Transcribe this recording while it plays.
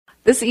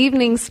This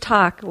evening's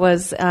talk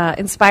was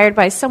inspired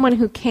by someone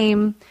who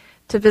came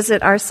to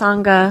visit our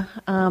Sangha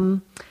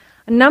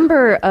a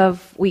number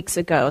of weeks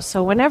ago.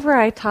 So whenever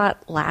I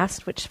taught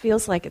last, which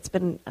feels like it's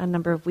been a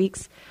number of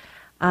weeks,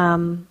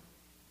 and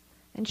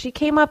she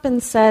came up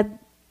and said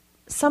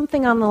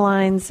something on the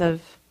lines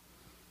of,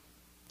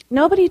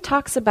 nobody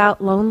talks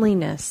about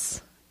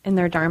loneliness in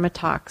their Dharma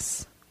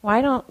talks.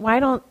 Why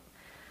don't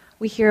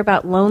we hear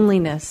about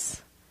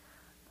loneliness?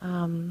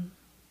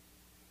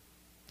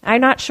 I'm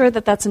not sure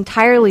that that's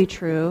entirely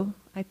true.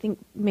 I think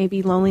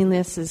maybe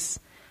loneliness has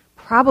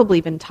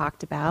probably been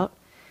talked about.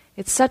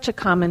 It's such a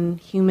common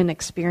human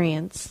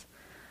experience.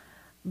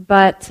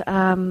 But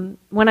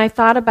when I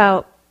thought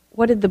about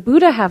what did the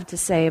Buddha have to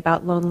say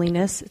about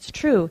loneliness, it's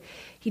true.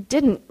 He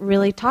didn't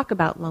really talk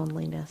about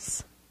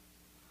loneliness.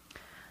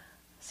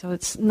 So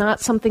it's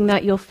not something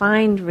that you'll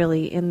find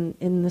really in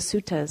the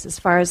suttas, as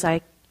far as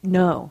I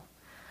know.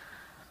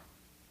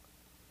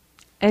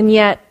 And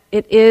yet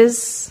it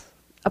is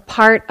a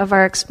part of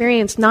our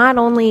experience, not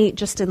only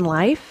just in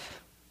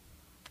life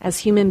as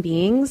human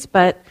beings,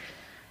 but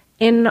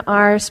in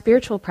our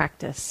spiritual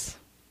practice,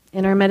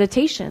 in our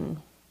meditation.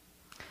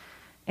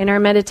 In our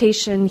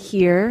meditation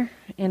here,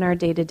 in our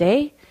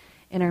day-to-day,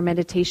 in our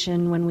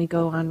meditation when we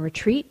go on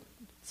retreat,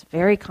 it's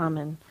very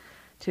common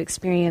to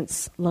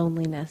experience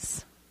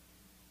loneliness.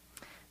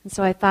 And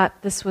so I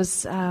thought this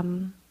was a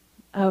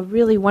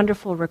really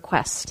wonderful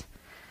request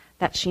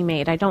that she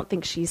made. I don't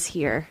think she's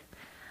here,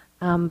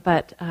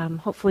 but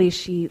hopefully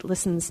she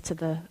listens to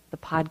the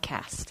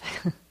podcast.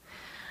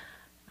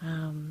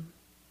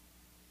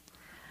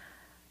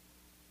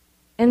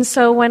 And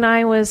so when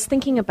I was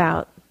thinking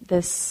about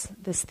this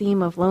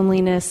theme of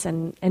loneliness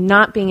and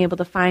not being able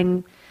to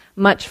find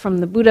much from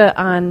the Buddha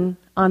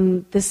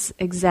on this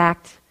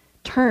exact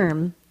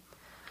term,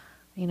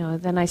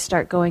 then I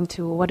start going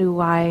to what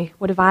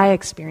have I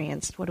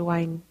experienced? What do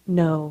I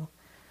know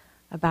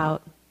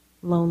about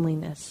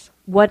loneliness?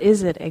 What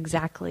is it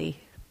exactly?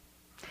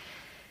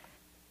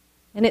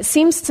 And it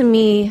seems to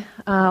me,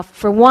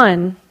 for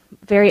one,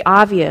 very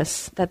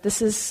obvious that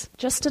this is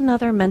just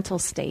another mental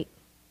state.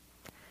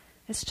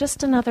 It's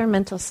just another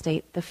mental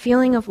state, the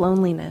feeling of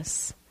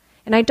loneliness.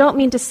 And I don't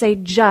mean to say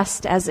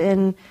just as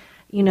in,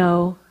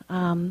 to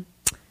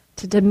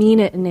demean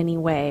it in any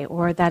way,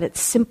 or that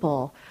it's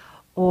simple,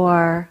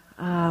 or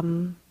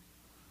that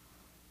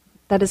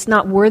it's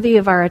not worthy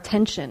of our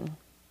attention.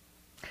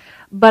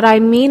 But I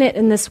mean it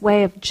in this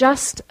way of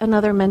just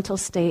another mental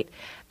state,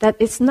 that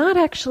it's not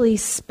actually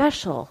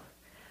special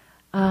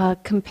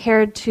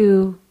compared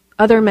to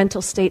other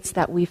mental states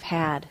that we've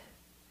had.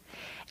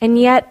 And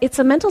yet, it's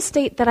a mental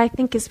state that I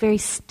think is very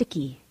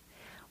sticky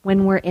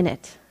when we're in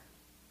it.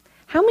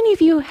 How many of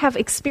you have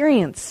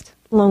experienced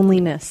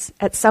loneliness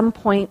at some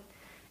point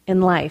in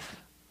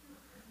life?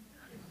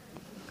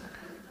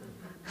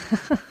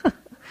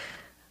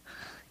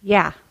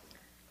 Yeah.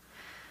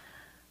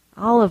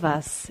 All of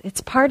us.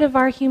 It's part of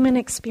our human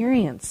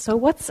experience. So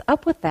what's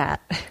up with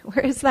that?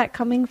 Where is that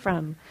coming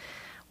from?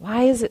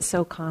 Why is it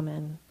so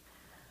common?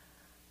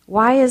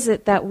 Why is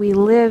it that we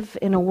live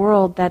in a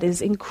world that is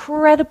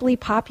incredibly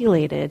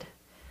populated,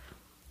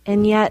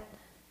 and yet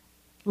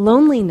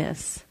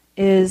loneliness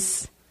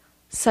is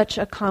such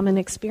a common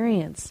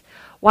experience?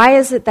 Why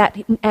is it that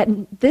at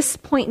this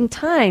point in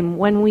time,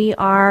 when we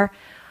are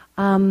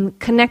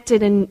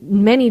connected in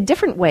many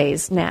different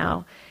ways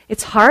now,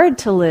 it's hard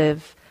to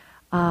live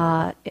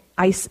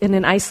in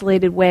an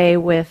isolated way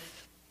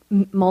with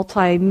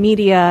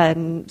multimedia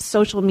and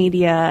social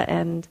media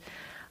and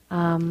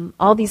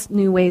all these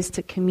new ways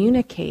to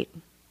communicate?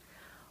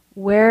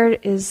 Where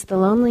is the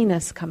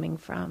loneliness coming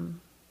from?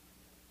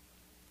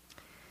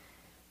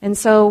 And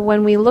so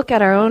when we look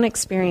at our own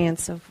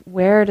experience of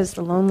where does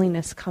the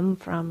loneliness come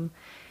from,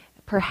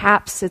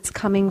 perhaps it's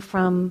coming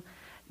from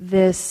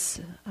this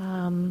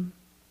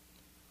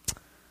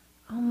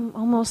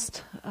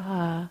almost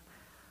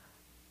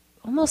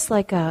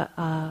like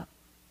a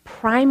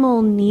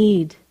primal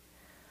need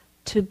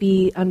to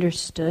be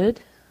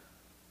understood.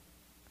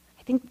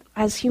 I think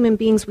as human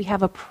beings we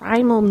have a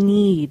primal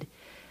need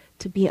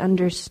to be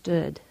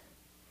understood,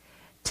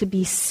 to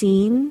be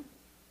seen.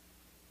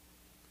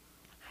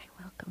 Hi,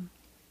 welcome.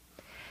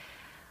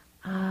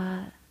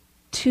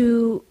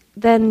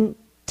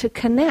 To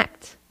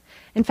connect.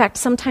 In fact,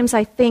 sometimes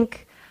I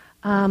think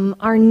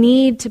our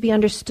need to be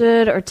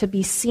understood or to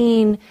be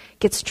seen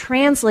gets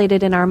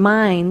translated in our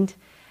mind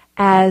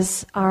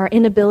as our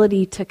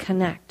inability to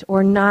connect,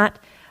 or not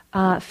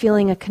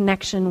feeling a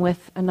connection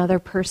with another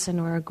person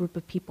or a group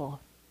of people.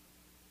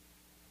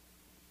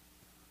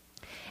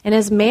 And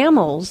as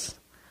mammals,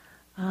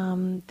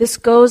 this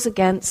goes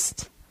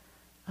against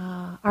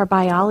our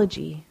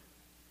biology.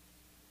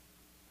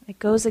 It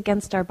goes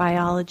against our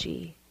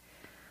biology.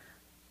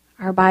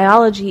 Our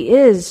biology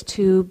is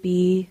to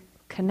be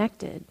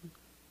connected.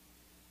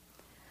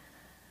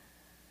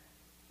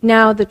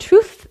 Now, the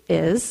truth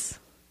is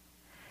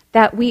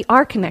that we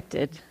are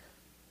connected.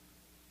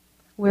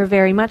 We're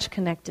very much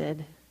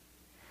connected.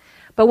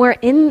 But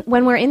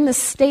when we're in the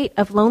state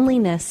of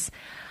loneliness,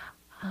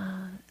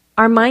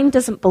 our mind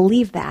doesn't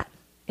believe that.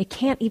 It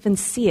can't even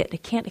see it.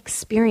 It can't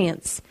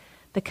experience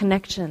the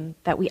connection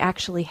that we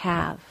actually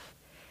have.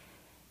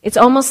 It's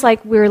almost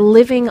like we're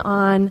living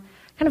on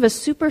kind of a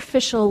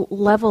superficial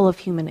level of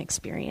human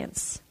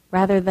experience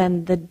rather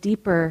than the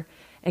deeper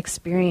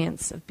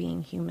experience of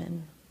being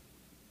human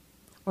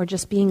or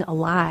just being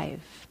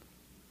alive.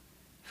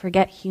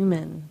 Forget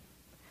human,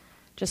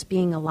 just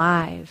being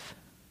alive.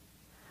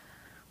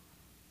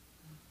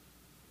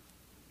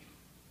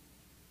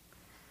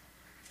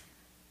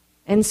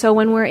 And so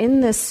when we're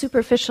in this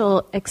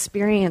superficial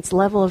experience,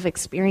 level of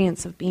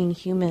experience of being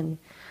human,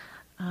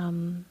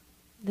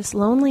 this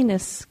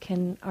loneliness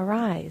can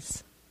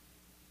arise.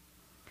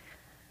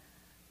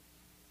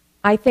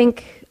 I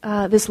think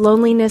this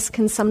loneliness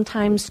can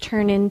sometimes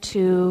turn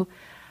into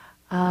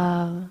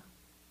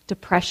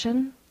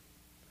depression.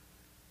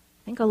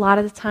 I think a lot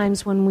of the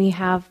times when we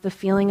have the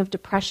feeling of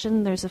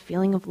depression, there's a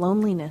feeling of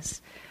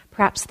loneliness.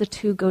 Perhaps the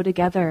two go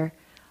together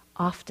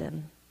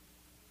often.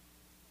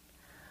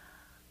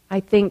 I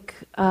think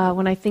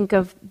when I think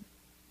of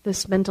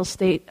this mental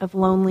state of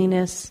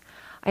loneliness,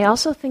 I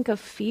also think of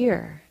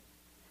fear.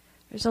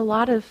 There's a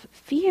lot of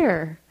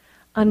fear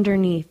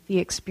underneath the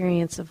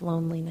experience of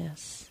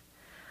loneliness.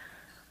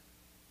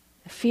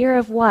 Fear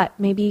of what?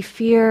 Maybe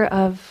fear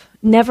of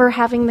never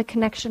having the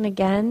connection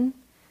again.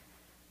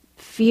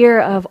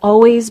 Fear of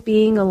always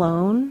being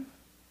alone.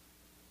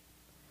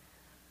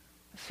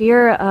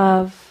 Fear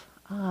of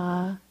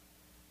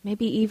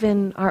maybe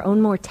even our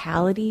own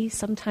mortality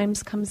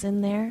sometimes comes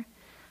in there.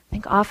 I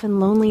think often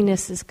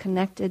loneliness is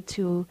connected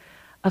to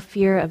a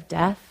fear of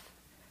death,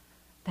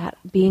 that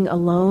being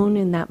alone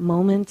in that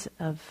moment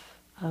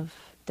of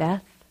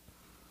death.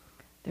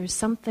 There's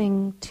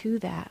something to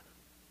that.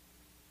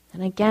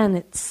 And again,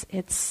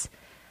 it's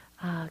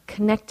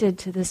connected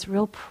to this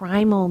real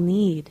primal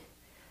need.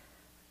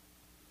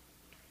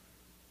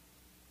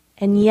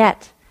 And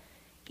yet,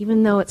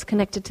 even though it's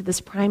connected to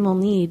this primal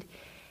need,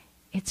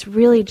 it's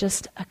really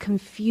just a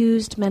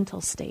confused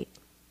mental state.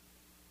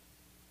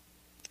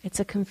 It's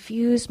a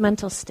confused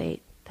mental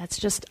state that's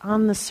just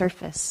on the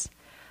surface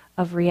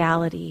of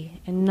reality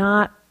and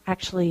not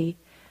actually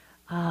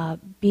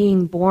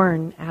being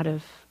born out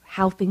of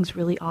how things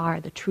really are,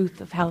 the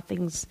truth of how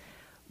things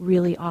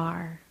really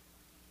are.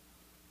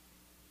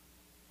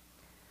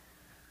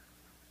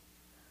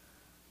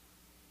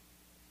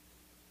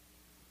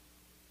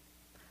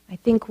 I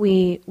think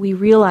we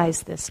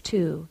realize this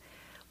too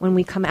when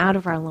we come out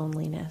of our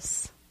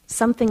loneliness.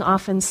 Something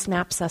often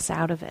snaps us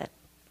out of it.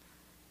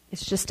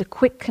 It's just a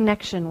quick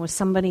connection with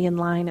somebody in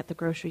line at the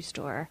grocery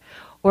store,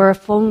 or a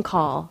phone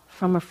call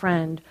from a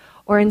friend,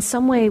 or in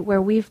some way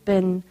where we've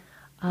been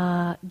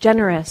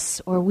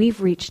generous, or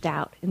we've reached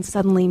out and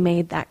suddenly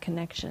made that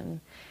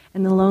connection,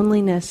 and the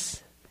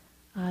loneliness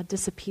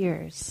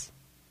disappears.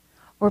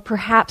 Or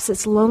perhaps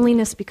it's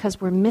loneliness because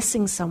we're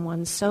missing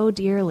someone so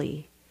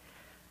dearly,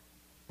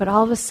 but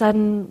all of a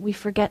sudden we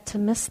forget to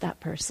miss that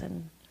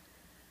person.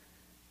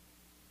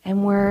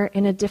 And we're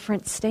in a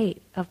different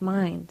state of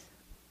mind.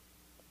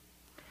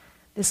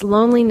 This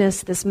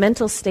loneliness, this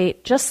mental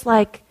state, just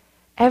like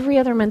every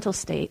other mental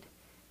state,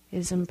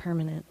 is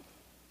impermanent.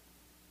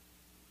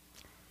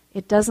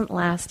 It doesn't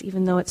last,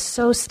 even though it's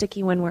so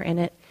sticky when we're in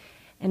it,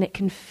 and it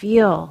can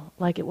feel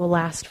like it will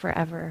last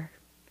forever.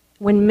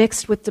 When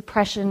mixed with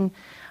depression,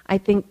 I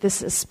think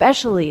this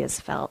especially is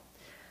felt,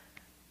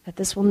 that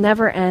this will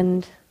never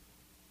end,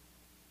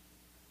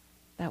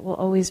 that we'll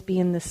always be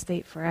in this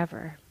state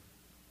forever.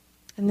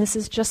 And this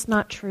is just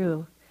not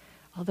true,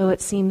 although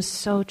it seems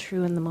so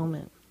true in the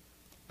moment.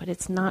 But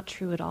it's not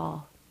true at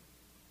all.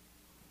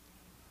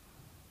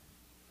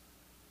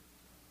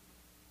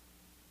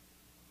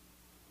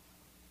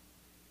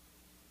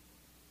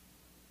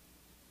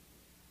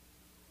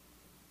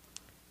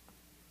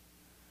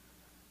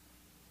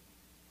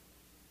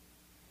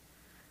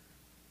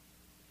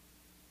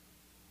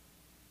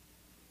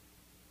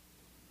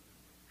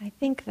 I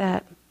think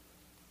that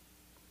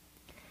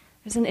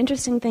there's an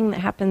interesting thing that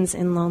happens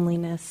in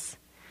loneliness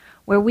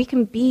where we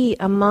can be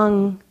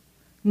among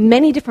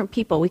many different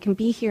people. We can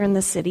be here in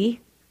the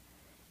city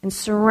and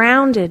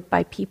surrounded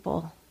by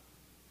people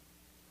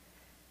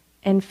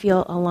and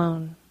feel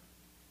alone.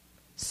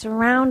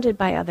 Surrounded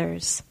by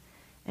others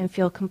and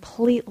feel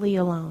completely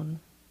alone.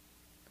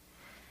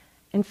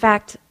 In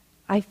fact,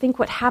 I think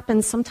what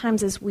happens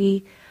sometimes is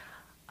we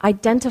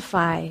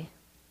identify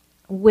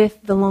with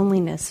the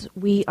loneliness.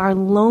 We are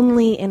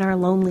lonely in our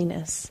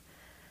loneliness,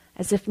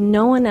 as if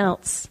no one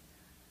else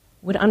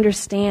would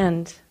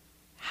understand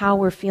how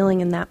we're feeling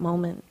in that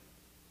moment.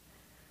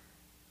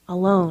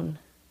 Alone.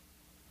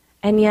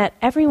 And yet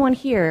everyone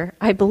here,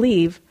 I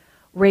believe,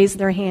 raised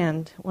their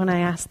hand when I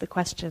asked the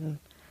question,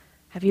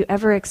 have you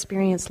ever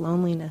experienced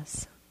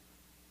loneliness?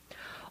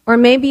 Or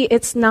maybe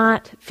it's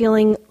not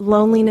feeling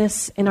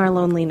loneliness in our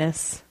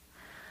loneliness.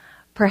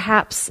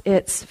 Perhaps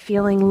it's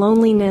feeling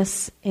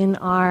loneliness in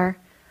our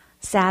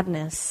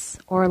sadness,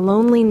 or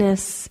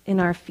loneliness in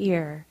our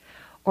fear,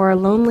 or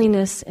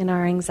loneliness in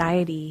our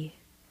anxiety,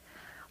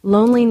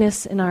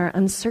 loneliness in our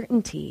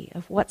uncertainty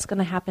of what's going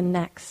to happen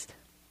next.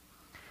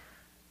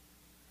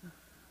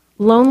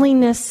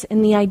 loneliness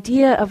in the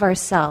idea of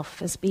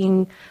ourself as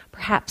being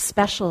perhaps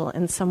special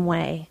in some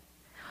way,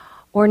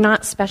 or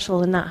not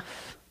special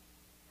enough.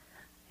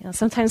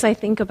 Sometimes I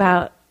think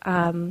about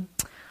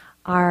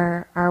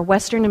our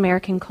Western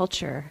American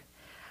culture,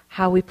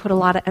 how we put a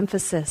lot of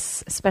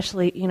emphasis,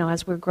 especially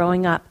as we're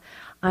growing up,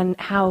 on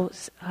how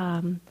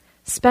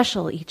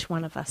special each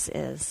one of us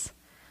is,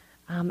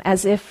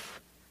 as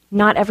if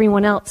not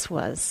everyone else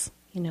was.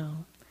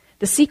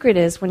 The secret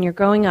is when you're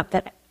growing up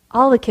that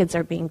all the kids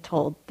are being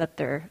told that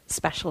they're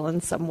special in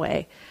some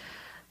way,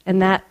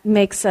 and that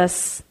makes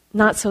us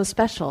not so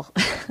special.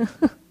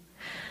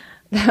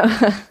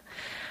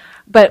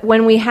 But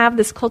when we have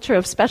this culture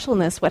of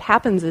specialness, what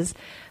happens is,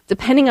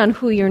 depending on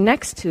who you're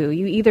next to,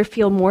 you either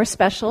feel more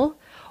special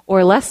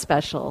or less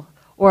special,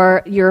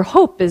 or your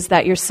hope is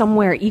that you're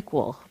somewhere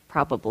equal,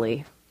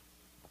 probably.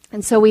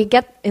 And so we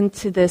get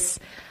into this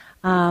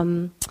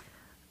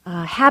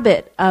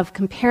habit of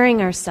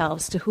comparing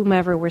ourselves to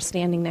whomever we're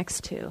standing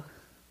next to.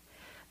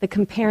 The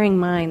comparing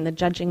mind, the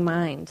judging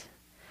mind.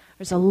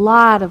 There's a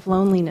lot of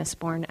loneliness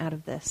born out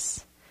of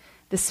this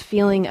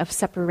feeling of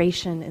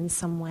separation in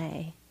some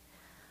way.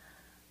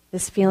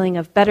 This feeling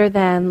of better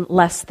than,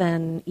 less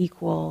than,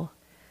 equal.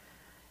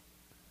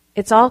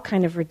 It's all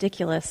kind of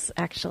ridiculous,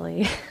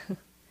 actually.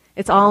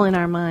 It's all in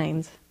our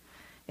minds.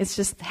 It's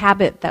just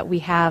habit that we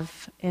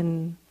have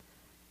in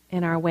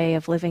our way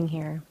of living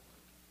here.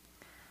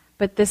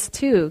 But this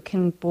too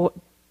can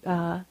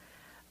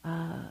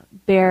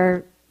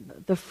bear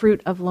the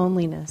fruit of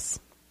loneliness.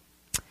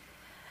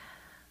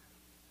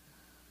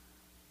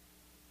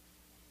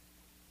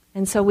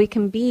 And so we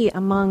can be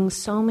among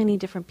so many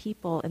different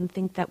people and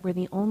think that we're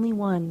the only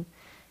one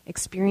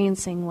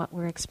experiencing what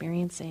we're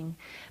experiencing.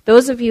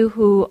 Those of you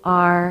who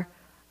are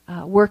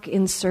work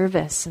in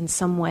service in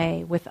some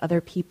way with other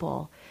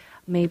people,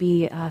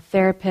 maybe a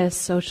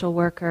therapist, social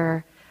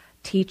worker,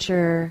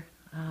 teacher,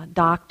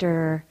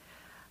 doctor,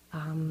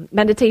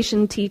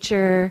 meditation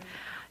teacher,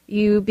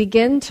 you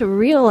begin to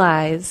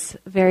realize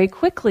very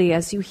quickly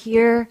as you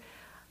hear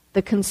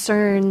the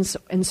concerns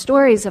and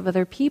stories of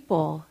other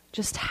people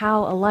just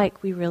how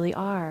alike we really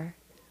are.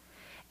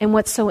 And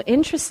what's so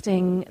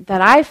interesting that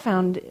I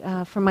found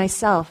for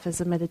myself as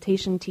a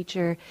meditation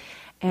teacher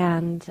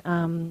and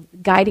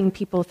guiding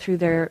people through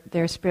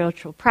their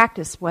spiritual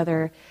practice,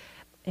 whether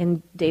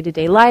in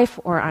day-to-day life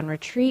or on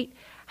retreat,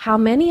 how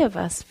many of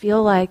us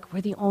feel like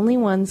we're the only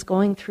ones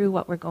going through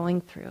what we're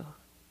going through.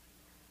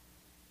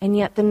 And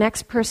yet the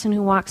next person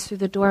who walks through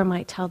the door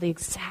might tell the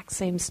exact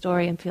same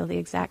story and feel the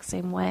exact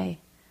same way.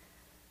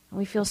 And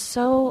we feel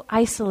so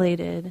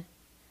isolated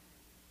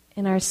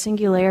in our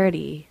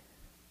singularity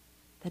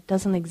that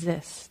doesn't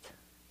exist.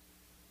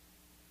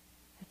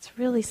 It's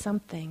really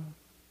something.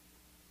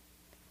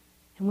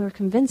 And we're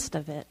convinced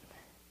of it.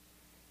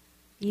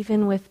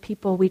 Even with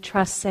people we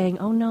trust saying,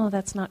 oh no,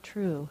 that's not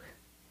true.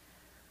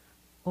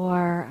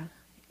 Or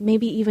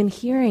maybe even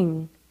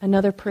hearing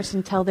another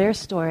person tell their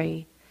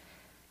story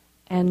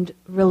and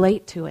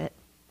relate to it.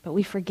 But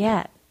we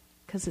forget,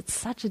 because it's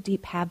such a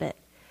deep habit,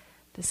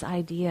 this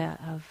idea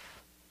of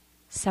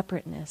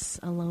separateness,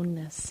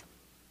 aloneness.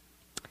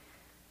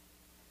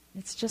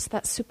 It's just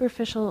that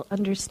superficial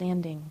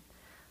understanding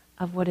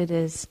of what it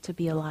is to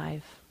be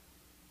alive.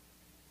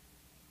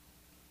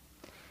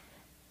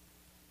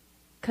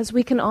 Because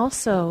we can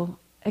also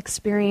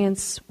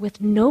experience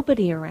with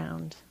nobody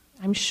around.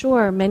 I'm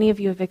sure many of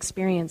you have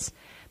experienced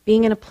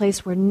being in a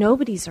place where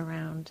nobody's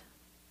around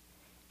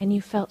and you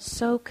felt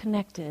so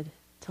connected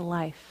to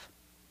life.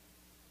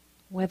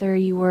 Whether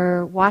you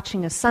were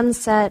watching a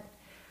sunset,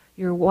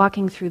 you're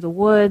walking through the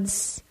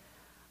woods,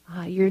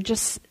 you're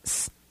just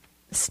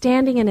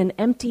standing in an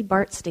empty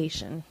BART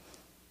station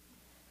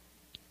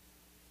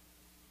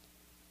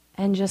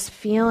and just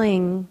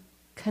feeling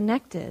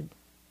connected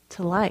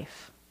to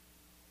life.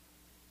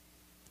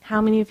 How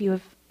many of you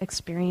have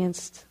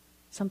experienced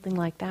something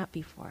like that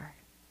before?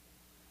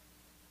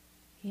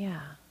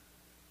 Yeah.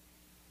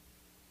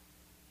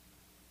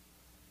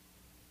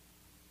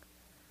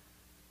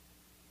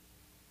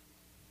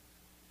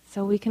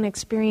 So we can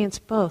experience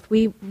both.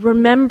 We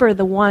remember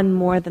the one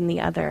more than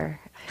the other.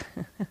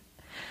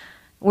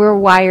 We're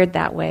wired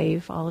that way.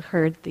 You've all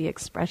heard the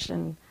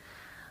expression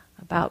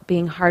about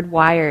being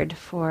hardwired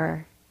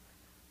for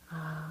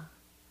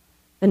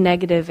the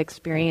negative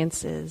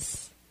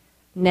experiences.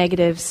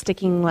 Negative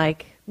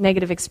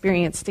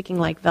experience sticking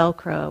like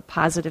Velcro,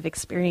 positive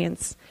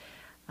experience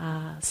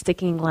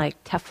sticking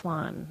like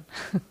Teflon.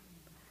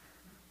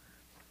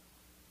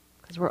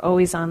 Because we're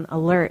always on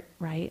alert,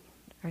 right?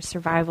 Our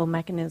survival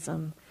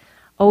mechanism.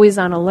 Always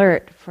on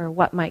alert for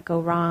what might go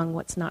wrong,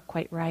 what's not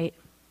quite right.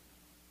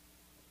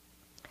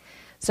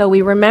 So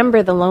we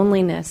remember the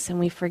loneliness and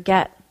we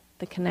forget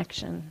the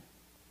connection,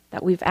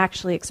 that we've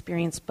actually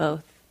experienced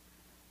both.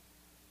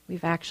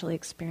 We've actually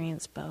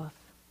experienced both.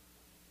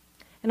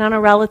 And on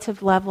a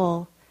relative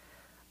level,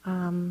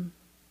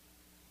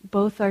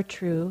 both are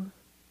true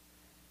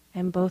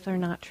and both are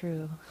not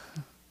true.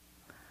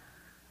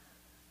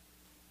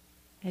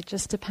 It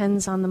just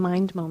depends on the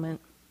mind moment.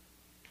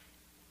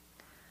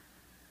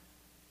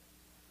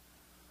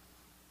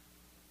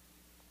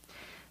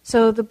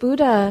 So the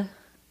Buddha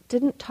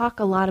didn't talk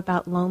a lot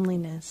about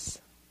loneliness,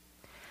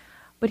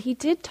 but he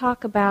did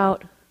talk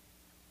about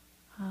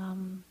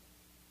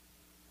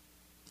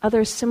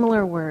other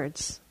similar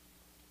words,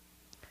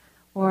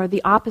 or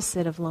the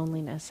opposite of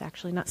loneliness,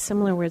 actually. Not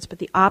similar words, but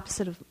the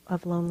opposite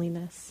of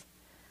loneliness.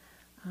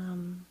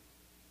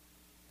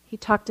 He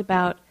talked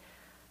about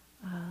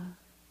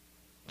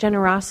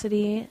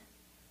generosity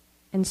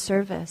and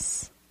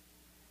service.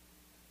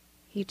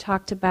 He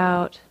talked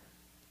about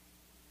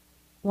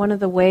one of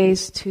the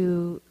ways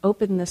to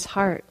open this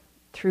heart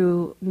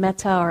through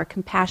metta or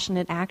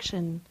compassionate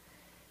action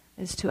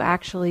is to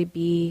actually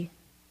be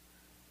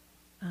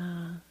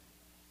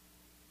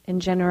in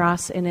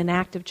an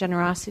act of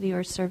generosity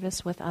or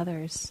service with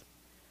others.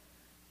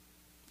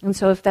 And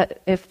so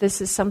if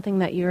this is something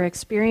that you're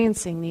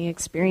experiencing, the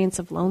experience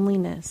of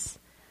loneliness,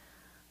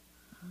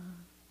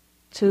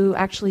 to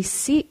actually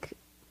seek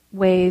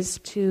ways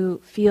to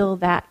feel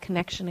that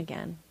connection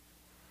again,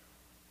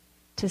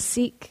 to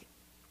seek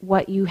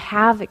what you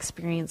have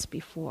experienced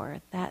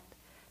before, that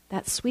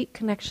sweet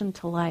connection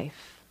to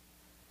life.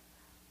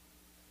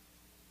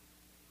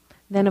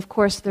 Then, of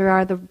course, there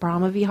are the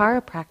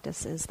Brahma-vihara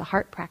practices, the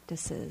heart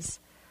practices,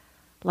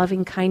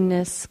 loving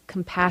kindness,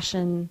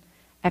 compassion,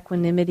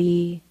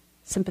 equanimity,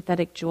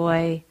 sympathetic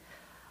joy.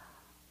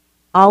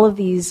 All of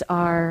these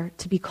are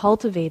to be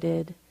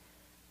cultivated.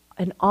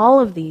 And all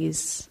of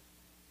these,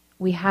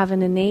 we have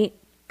an innate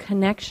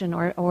connection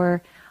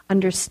or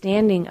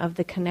understanding of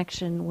the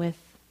connection with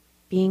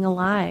being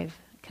alive,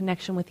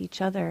 connection with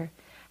each other.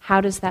 How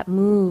does that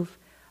move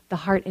the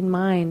heart and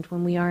mind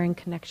when we are in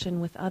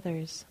connection with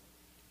others?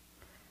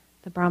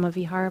 The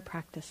Brahma-vihara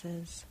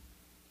practices.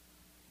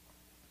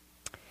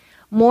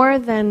 More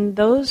than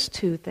those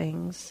two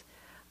things,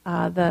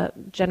 the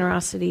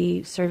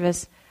generosity,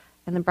 service,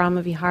 and the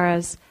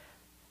Brahma-viharas,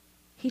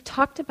 he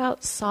talked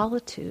about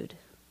solitude.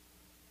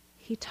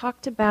 He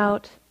talked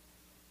about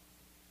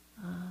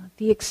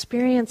the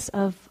experience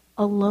of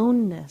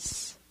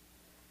aloneness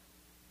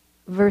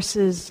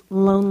versus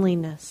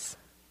loneliness.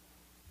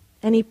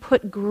 And he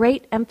put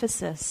great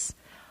emphasis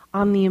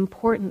on the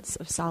importance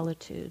of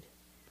solitude.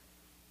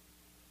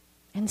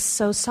 And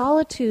so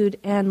solitude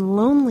and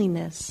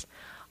loneliness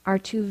are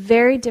two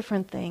very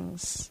different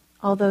things,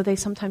 although they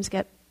sometimes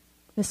get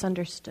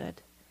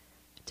misunderstood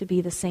to be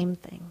the same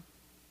thing.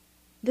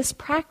 This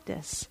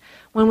practice,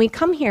 when we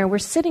come here, we're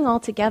sitting all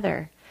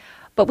together,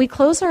 but we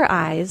close our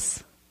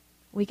eyes,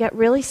 we get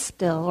really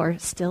still, or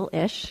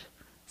still-ish,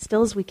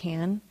 still as we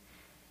can,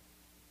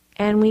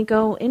 and we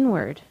go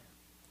inward.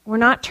 We're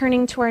not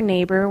turning to our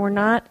neighbor, we're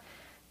not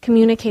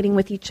communicating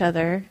with each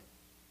other.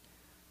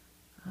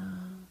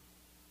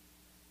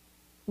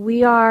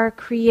 We are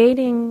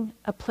creating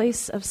a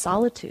place of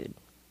solitude.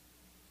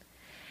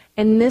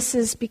 And this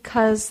is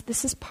because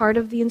this is part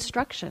of the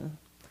instruction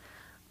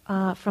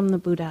from the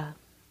Buddha.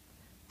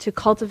 To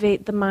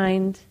cultivate the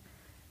mind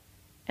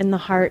and the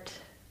heart,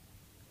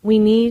 we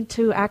need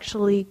to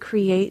actually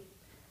create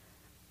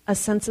a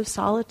sense of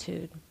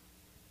solitude.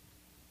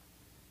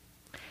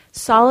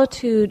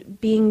 Solitude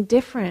being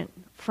different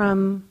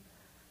from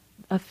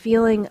a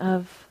feeling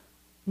of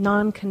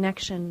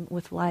non-connection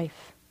with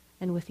life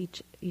and with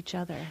each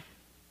other.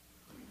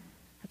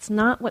 That's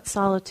not what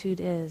solitude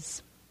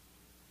is.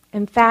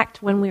 In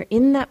fact, when we're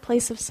in that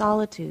place of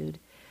solitude,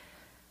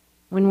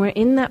 when we're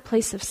in that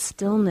place of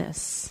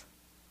stillness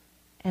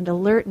and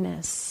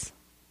alertness,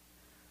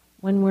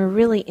 when we're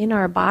really in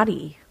our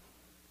body,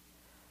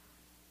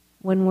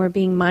 when we're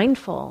being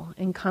mindful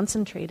and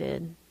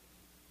concentrated,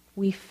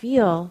 we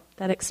feel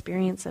that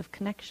experience of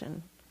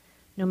connection,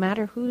 no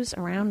matter who's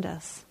around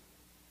us.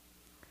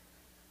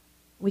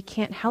 We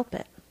can't help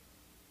it.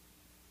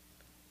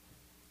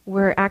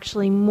 We're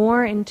actually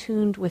more in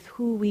tune with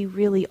who we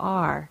really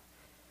are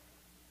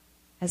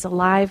as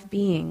alive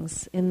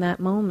beings in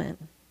that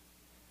moment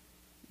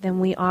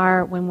than we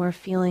are when we're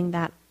feeling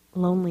that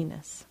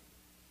loneliness.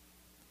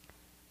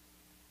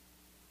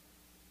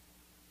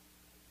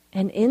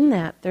 And in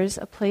that, there's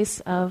a place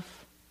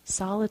of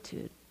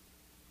solitude.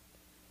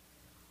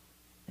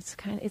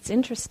 It's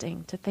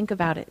interesting to think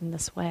about it in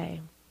this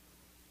way.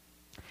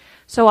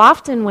 So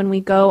often when we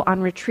go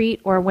on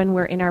retreat or when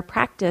we're in our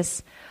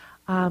practice,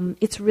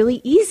 it's really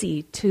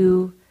easy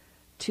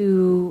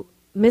to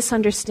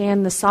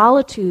misunderstand the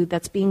solitude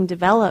that's being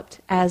developed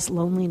as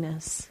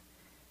loneliness,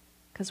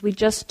 because we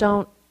just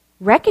don't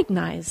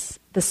recognize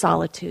the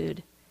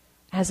solitude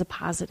as a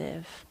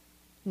positive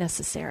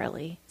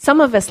necessarily. Some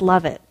of us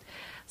love it.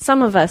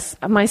 Some of us,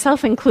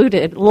 myself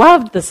included,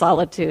 loved the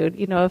solitude.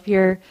 You know, if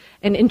you're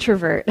an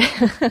introvert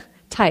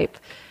type,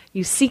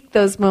 you seek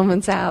those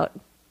moments out.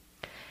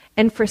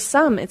 And for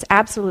some, it's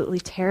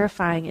absolutely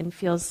terrifying and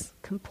feels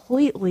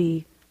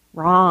completely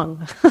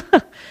wrong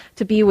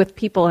to be with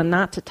people and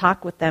not to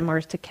talk with them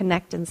or to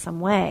connect in some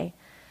way.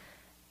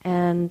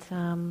 And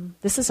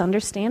this is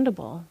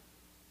understandable.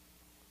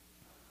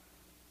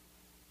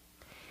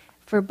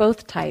 For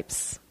both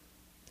types,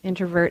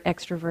 introvert,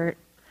 extrovert,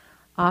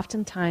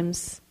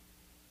 oftentimes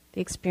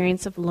the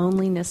experience of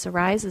loneliness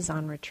arises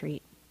on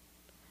retreat.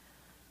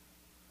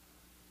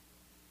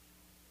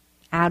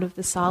 out of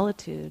the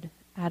solitude,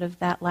 out of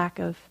that lack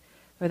of,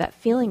 or that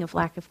feeling of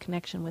lack of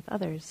connection with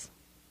others.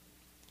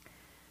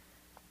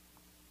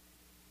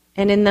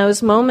 And in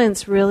those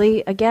moments,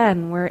 really,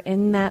 again, we're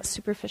in that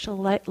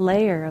superficial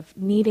layer of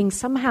needing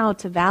somehow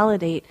to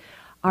validate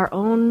our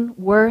own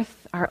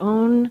worth, our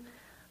own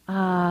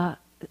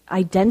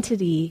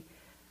identity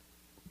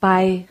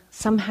by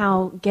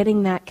somehow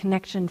getting that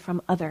connection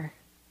from other.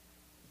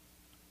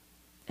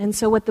 And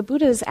so what the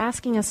Buddha is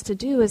asking us to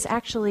do is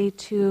actually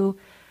to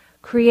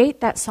create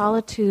that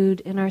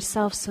solitude in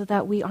ourselves so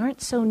that we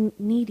aren't so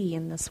needy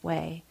in this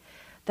way,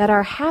 that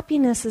our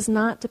happiness is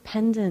not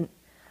dependent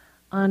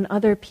on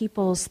other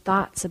people's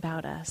thoughts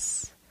about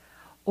us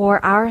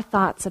or our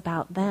thoughts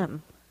about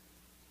them.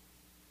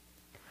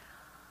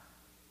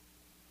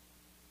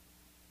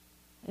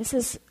 This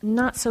is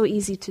not so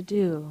easy to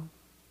do,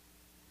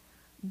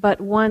 but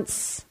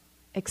once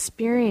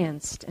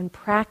experienced and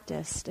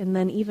practiced and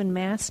then even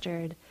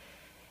mastered,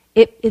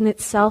 it in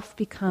itself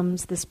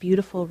becomes this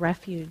beautiful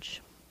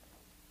refuge.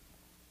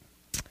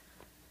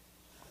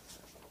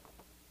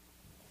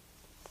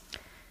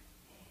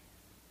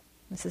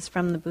 This is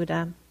from the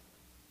Buddha.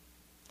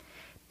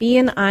 Be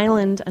an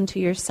island unto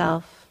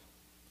yourself.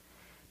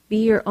 Be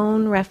your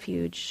own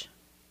refuge.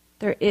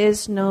 There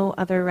is no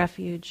other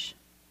refuge.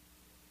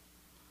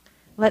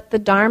 Let the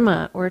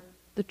Dharma, or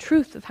the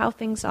truth of how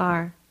things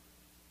are,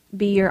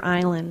 be your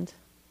island.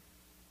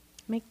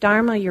 Make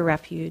Dharma your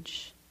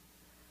refuge.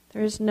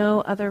 There is no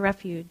other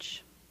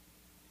refuge.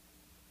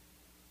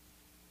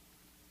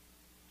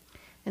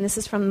 And this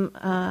is from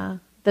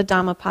the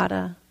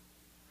Dhammapada.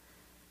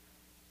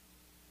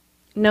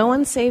 No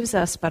one saves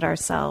us but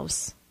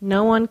ourselves.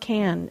 No one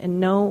can, and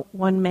no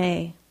one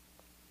may.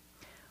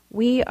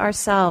 We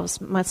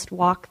ourselves must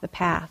walk the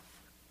path.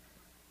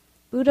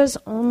 Buddhas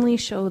only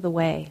show the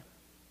way.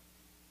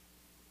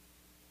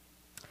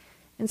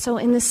 And so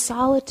in this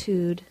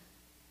solitude,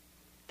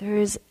 there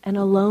is an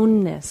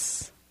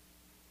aloneness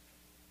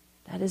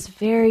that is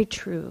very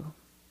true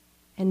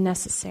and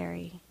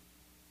necessary.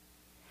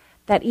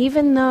 That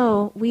even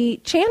though we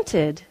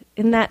chanted,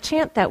 in that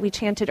chant that we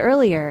chanted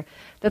earlier,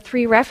 the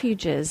 3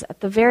 refuges,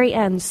 at the very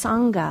end,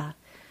 Sangha.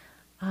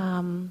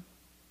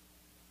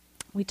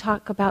 We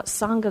talk about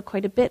Sangha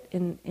quite a bit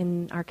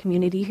in our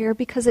community here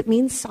because it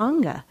means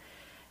Sangha,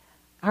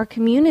 our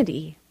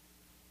community.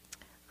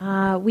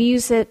 We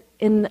use it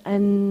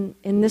in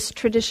this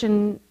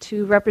tradition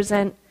to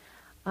represent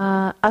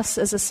us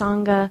as a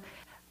Sangha.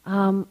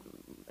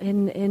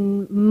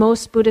 In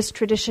most Buddhist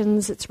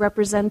traditions, it's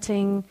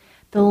representing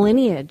the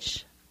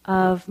lineage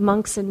of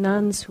monks and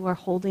nuns who are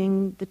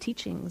holding the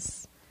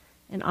teachings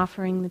and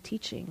offering the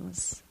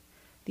teachings.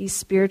 These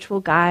spiritual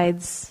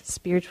guides,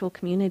 spiritual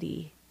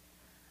community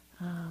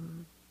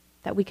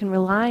that we can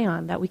rely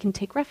on, that we can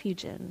take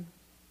refuge in.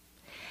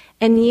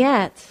 And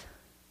yet,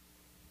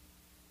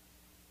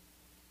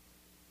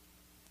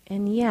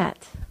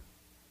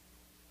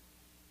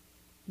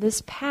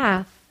 this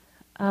path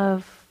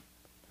of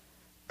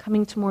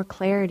coming to more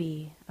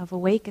clarity, of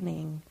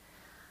awakening,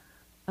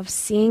 of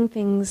seeing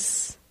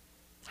things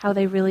how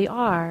they really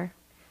are,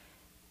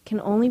 can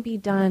only be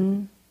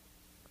done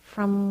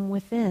from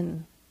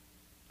within.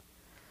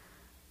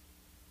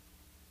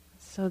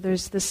 So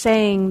there's the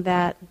saying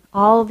that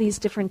all these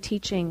different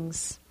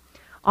teachings,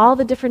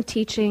 the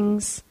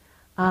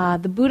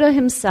Buddha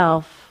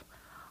himself,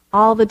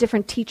 all the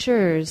different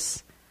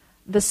teachers,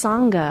 the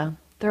Sangha,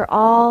 they're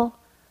all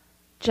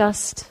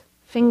just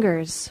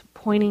fingers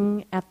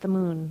pointing at the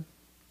moon.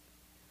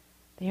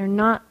 They are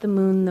not the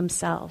moon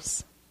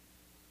themselves.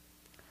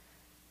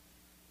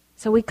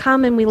 So we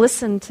come and we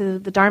listen to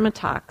the Dharma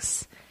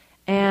talks,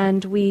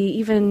 and we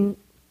even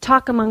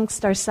talk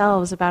amongst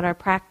ourselves about our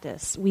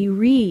practice. We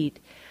read,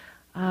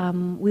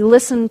 we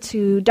listen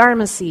to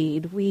Dharma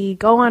Seed, we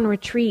go on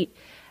retreat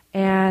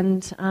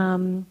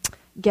and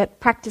get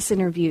practice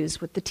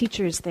interviews with the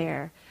teachers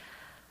there.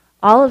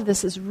 All of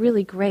this is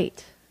really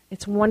great.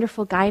 It's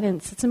wonderful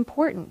guidance. It's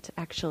important,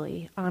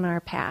 actually, on our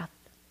path.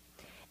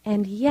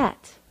 And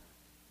yet,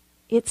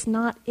 it's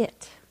not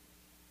it.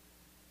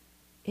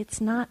 It's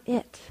not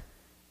it.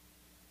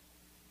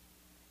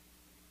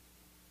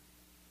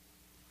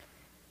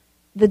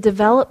 The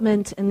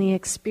development and the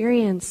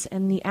experience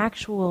and the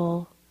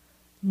actual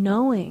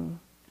knowing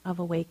of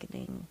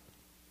awakening,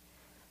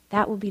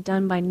 that will be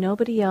done by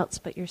nobody else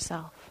but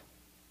yourself.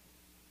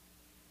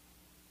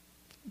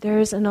 There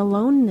is an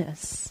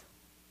aloneness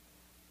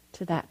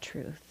to that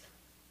truth.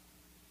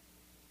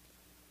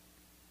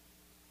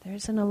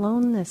 There's an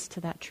aloneness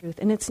to that truth.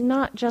 And it's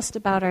not just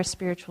about our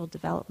spiritual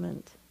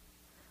development.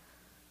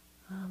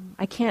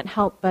 I can't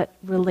help but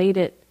relate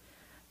it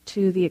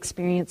to the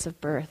experience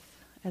of birth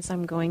as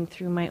I'm going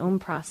through my own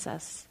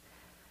process.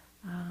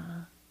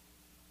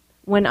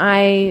 When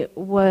I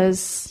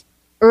was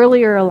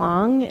earlier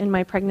along in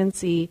my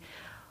pregnancy,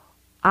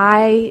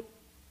 I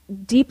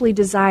deeply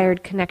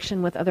desired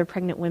connection with other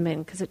pregnant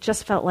women because it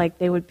just felt like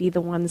they would be the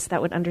ones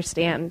that would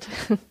understand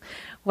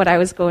what I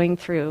was going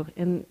through.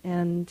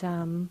 And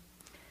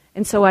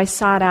so I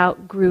sought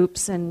out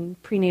groups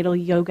and prenatal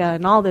yoga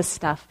and all this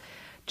stuff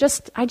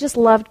I just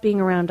loved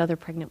being around other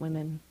pregnant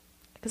women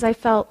because I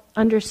felt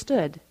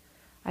understood.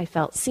 I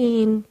felt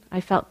seen.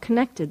 I felt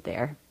connected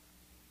there.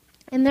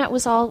 And that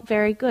was all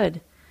very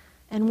good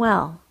and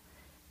well.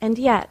 And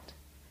yet,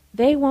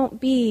 they won't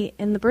be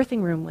in the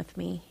birthing room with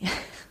me.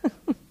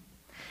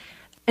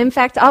 In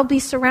fact, I'll be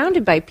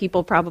surrounded by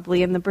people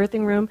probably in the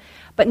birthing room,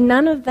 but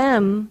none of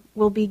them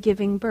will be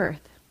giving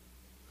birth.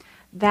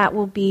 That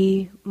will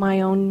be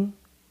my own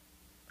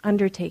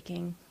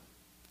undertaking.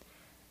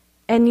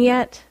 And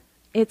yet,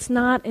 it's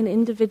not an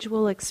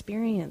individual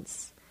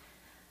experience.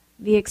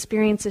 The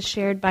experience is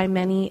shared by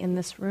many in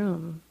this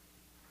room.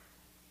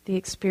 The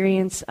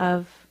experience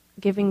of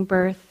giving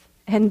birth,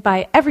 and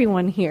by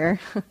everyone here,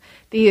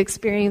 the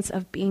experience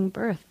of being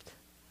birthed.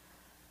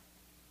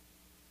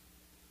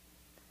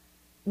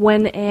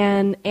 When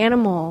an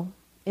animal,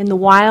 in the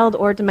wild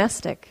or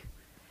domestic,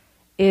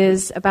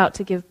 is about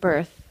to give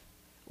birth,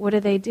 what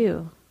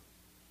do?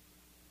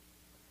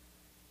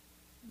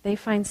 They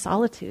find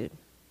solitude.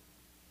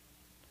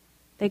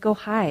 They go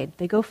hide.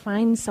 They go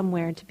find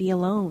somewhere to be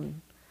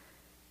alone.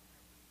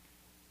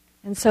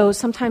 And so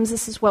sometimes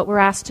this is what we're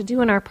asked to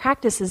do in our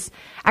practice, is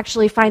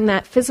actually find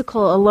that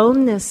physical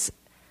aloneness,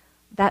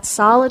 that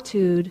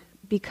solitude,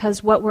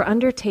 because what we're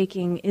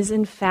undertaking is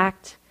in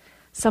fact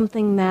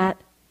something that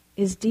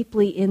is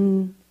deeply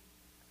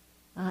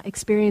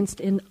experienced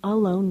in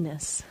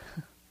aloneness.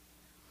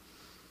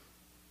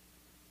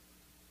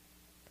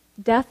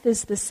 Death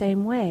is the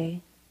same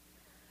way.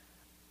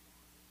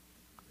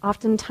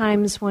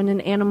 Oftentimes when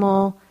an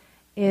animal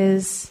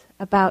is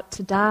about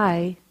to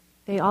die,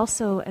 they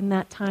also in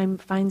that time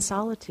find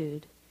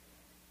solitude.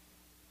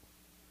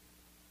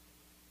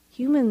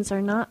 Humans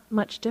are not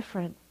much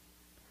different.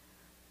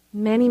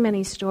 Many,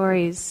 many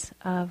stories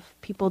of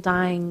people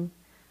dying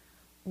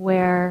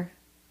where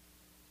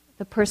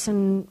the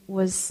person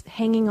was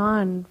hanging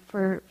on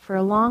for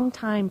a long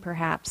time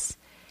perhaps,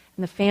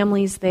 and the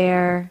family's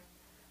there,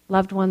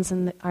 loved ones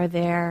are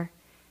there,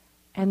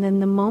 and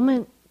then the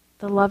moment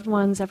the loved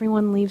ones,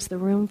 everyone leaves the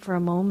room for a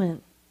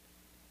moment,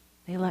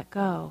 they let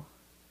go.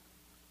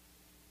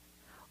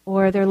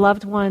 Or their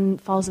loved one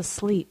falls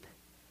asleep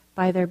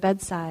by their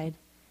bedside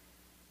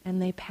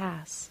and they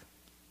pass.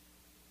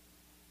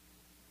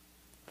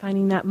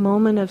 Finding that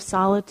moment of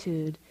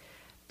solitude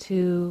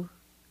to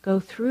go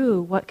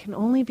through what can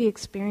only be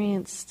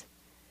experienced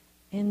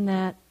in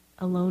that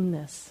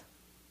aloneness.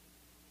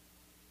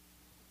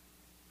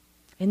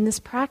 In this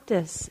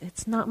practice,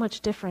 it's not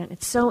much different.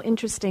 It's so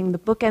interesting. The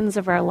bookends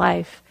of our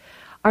life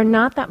are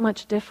not that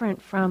much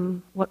different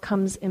from what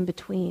comes in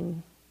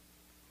between.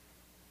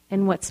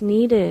 And what's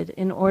needed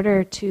in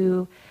order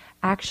to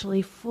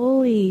actually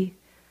fully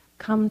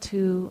come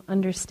to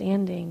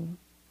understanding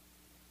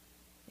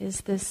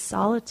is this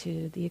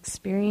solitude, the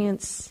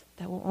experience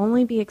that will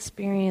only be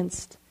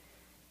experienced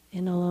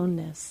in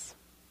aloneness,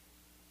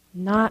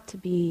 not to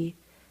be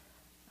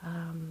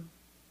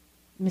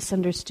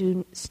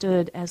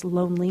misunderstood as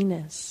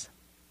loneliness.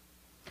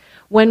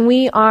 When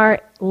we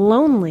are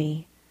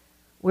lonely,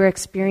 we're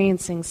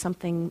experiencing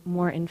something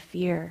more in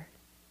fear.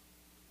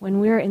 When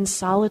we're in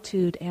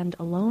solitude and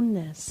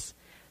aloneness,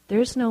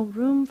 there's no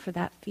room for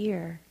that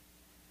fear.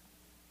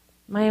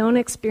 My own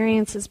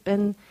experience has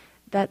been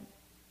that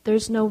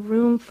there's no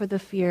room for the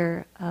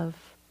fear of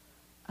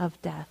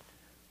death.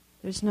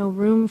 There's no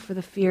room for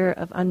the fear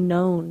of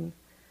unknown.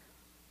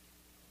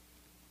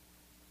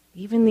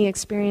 Even the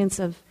experience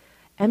of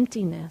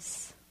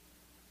emptiness.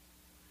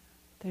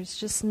 There's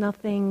just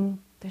nothing,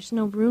 there's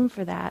no room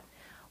for that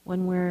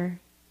when we're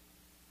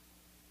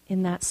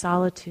in that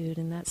solitude,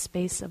 in that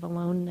space of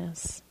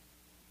aloneness.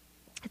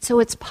 And so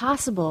it's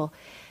possible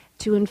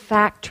to in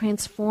fact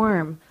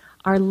transform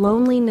our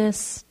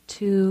loneliness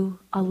to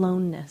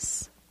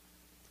aloneness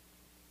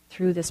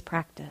through this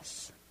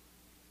practice.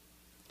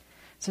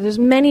 So there's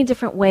many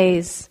different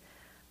ways,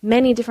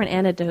 many different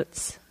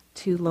antidotes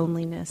to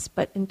loneliness,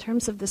 but in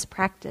terms of this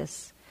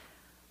practice,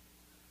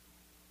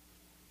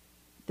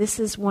 this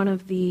is one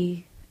of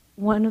the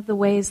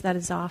ways that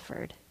is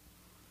offered,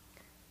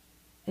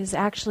 is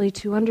actually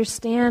to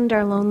understand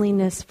our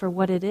loneliness for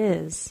what it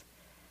is,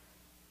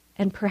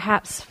 and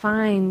perhaps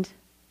find,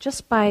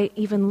 just by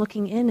even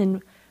looking in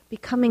and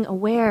becoming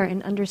aware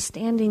and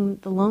understanding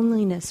the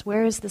loneliness,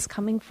 where is this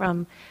coming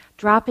from?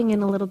 Dropping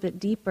in a little bit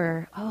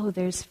deeper,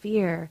 there's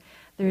fear,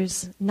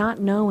 there's not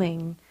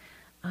knowing,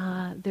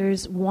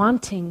 there's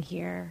wanting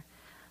here,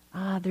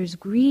 there's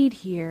greed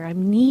here,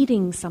 I'm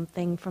needing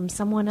something from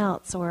someone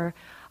else or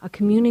a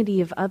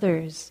community of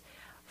others.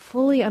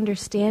 Fully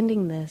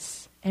understanding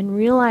this and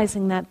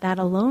realizing that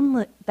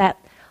that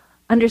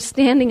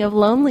understanding of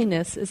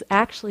loneliness is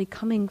actually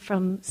coming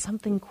from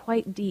something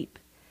quite deep,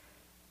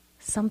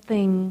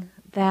 something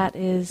that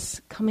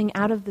is coming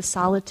out of the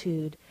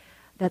solitude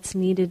that's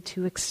needed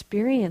to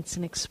experience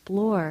and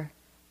explore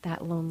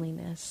that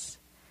loneliness.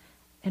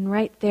 And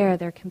right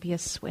there can be a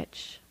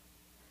switch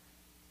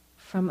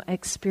from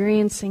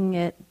experiencing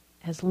it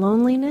as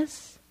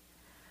loneliness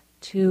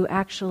to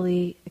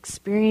actually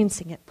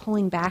experiencing it,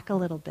 pulling back a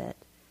little bit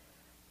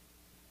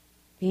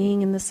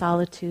being in the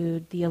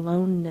solitude, the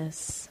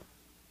aloneness,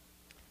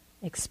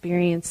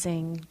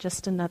 experiencing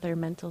just another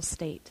mental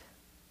state.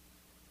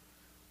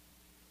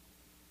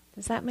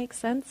 Does that make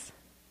sense?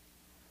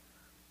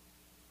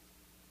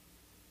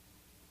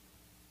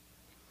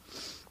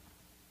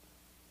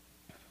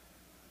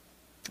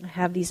 I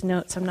have these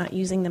notes. I'm not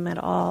using them at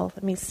all.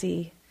 Let me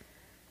see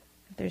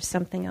if there's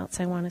something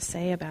else I want to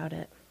say about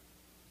it.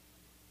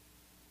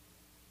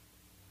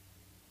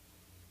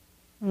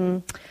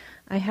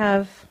 I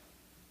have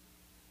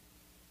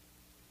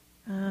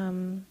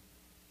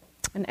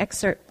an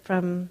excerpt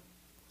from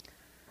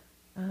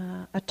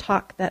a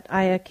talk that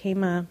Aya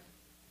Kema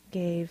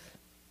gave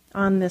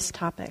on this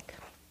topic.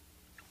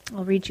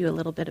 I'll read you a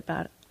little bit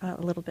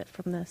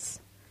from this.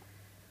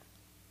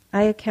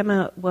 Aya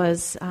Kema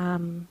was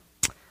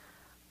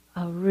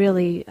a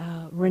really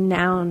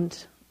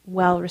renowned,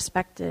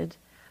 well-respected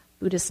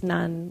Buddhist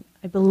nun.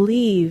 I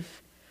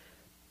believe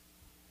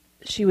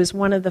she was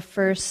one of the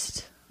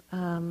first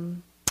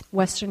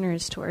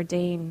Westerners to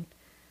ordain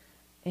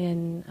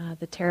in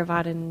the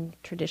Theravadan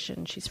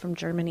tradition. She's from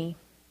Germany.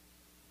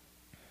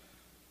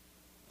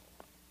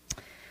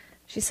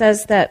 She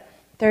says that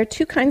there are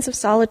two kinds of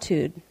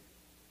solitude,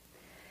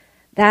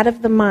 that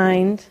of the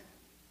mind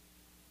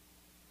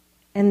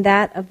and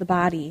that of the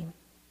body.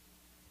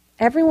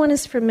 Everyone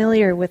is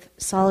familiar with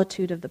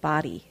solitude of the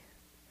body.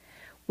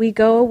 We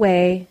go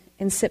away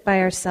and sit by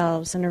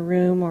ourselves in a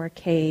room or a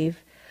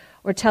cave,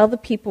 or tell the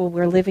people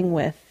we're living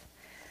with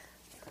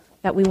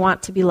that we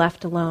want to be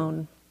left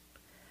alone.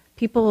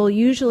 People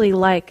usually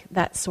like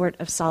that sort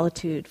of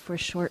solitude for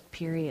short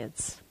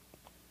periods.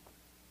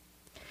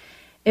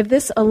 If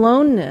this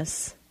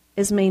aloneness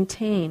is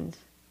maintained,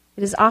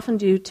 it is often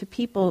due to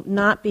people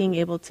not being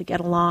able to get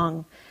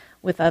along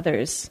with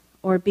others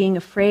or being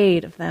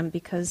afraid of them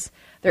because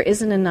there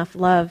isn't enough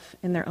love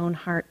in their own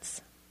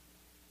hearts.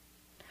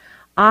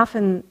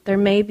 Often there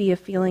may be a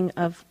feeling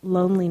of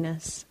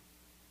loneliness,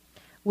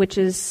 which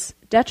is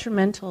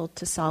detrimental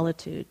to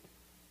solitude.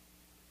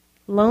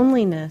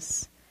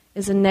 Loneliness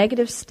is a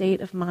negative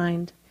state of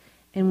mind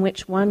in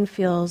which one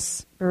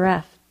feels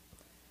bereft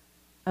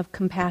of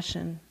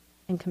compassion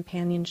and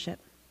companionship.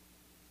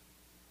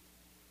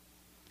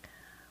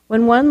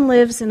 When one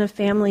lives in a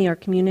family or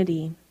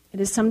community,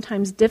 it is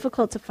sometimes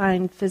difficult to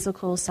find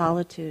physical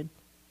solitude.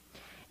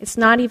 It's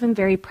not even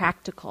very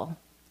practical.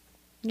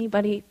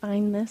 Anybody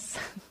find this?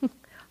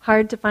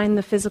 Hard to find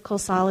the physical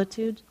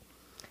solitude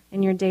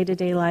in your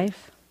day-to-day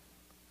life?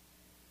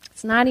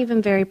 It's not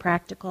even very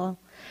practical.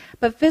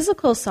 But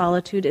physical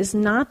solitude is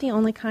not the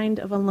only kind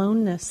of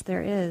aloneness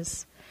there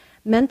is.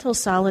 Mental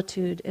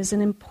solitude is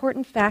an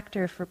important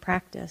factor for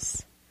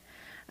practice.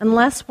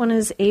 Unless one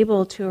is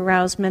able to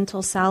arouse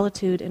mental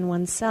solitude in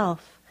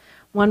oneself,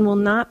 one will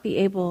not be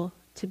able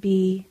to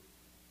be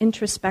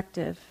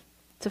introspective,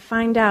 to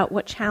find out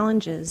what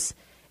challenges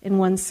in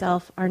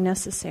oneself are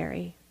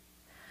necessary.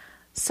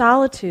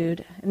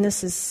 Solitude, and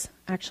this is,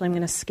 actually I'm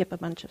going to skip a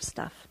bunch of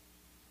stuff.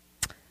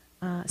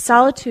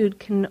 Solitude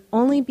can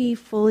only be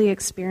fully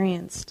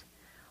experienced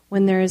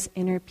when there is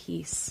inner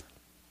peace.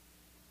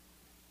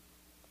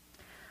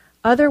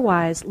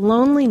 Otherwise,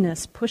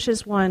 loneliness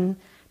pushes one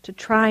to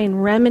try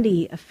and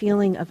remedy a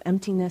feeling of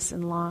emptiness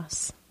and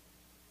loss.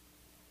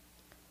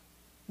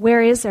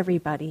 Where is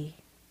everybody?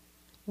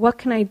 What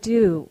can I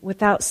do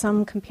without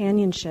some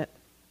companionship?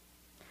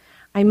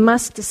 I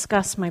must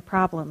discuss my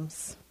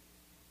problems.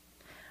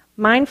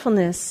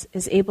 Mindfulness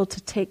is able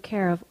to take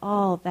care of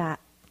all that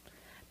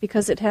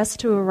because it has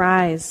to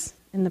arise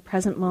in the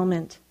present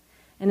moment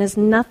and has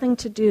nothing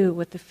to do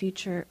with the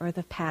future or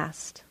the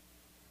past.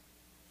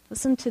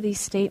 Listen to these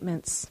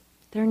statements.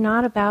 They're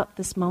not about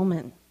this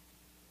moment.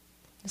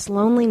 This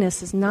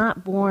loneliness is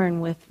not born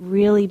with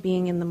really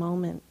being in the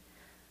moment.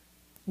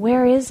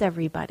 Where is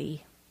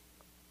everybody?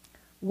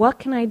 What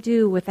can I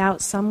do without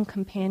some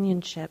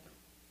companionship?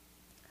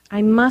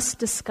 I must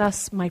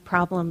discuss my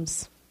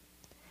problems.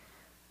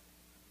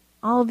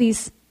 All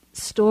these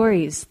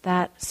stories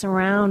that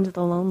surround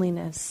the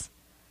loneliness,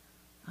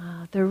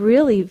 they're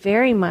really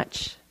very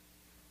much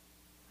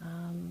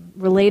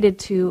related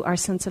to our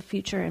sense of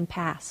future and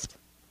past.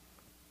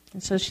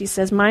 And so she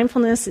says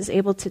mindfulness is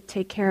able to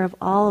take care of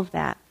all of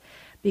that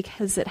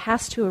because it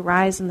has to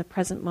arise in the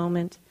present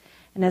moment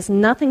and has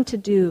nothing to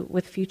do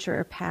with future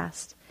or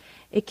past.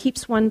 It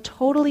keeps one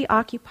totally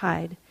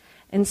occupied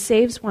and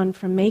saves one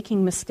from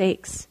making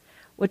mistakes,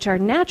 which are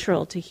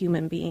natural to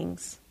human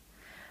beings.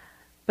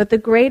 But the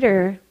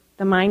greater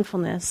the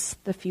mindfulness,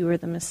 the fewer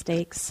the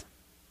mistakes.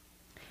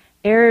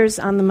 Errors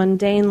on the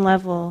mundane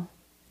level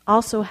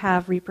also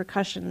have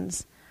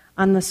repercussions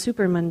on the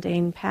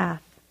supermundane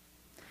path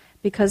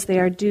because they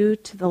are due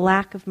to the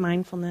lack of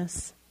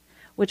mindfulness,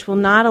 which will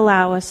not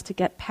allow us to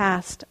get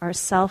past our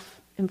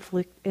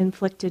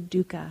self-inflicted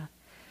dukkha.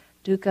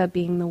 Dukkha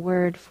being the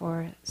word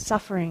for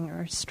suffering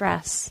or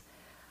stress,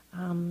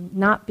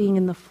 not being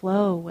in the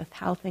flow with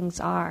how things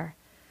are.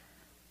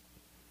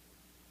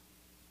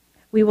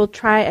 We will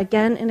try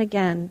again and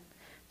again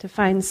to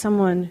find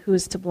someone who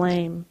is to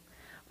blame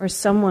or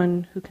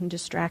someone who can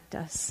distract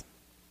us.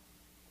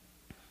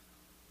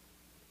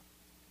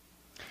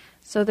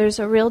 So there's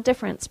a real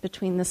difference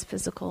between this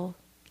physical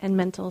and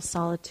mental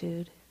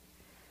solitude.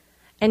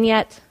 And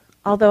yet,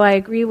 although I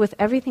agree with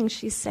everything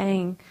she's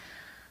saying,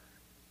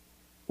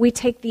 we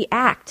take the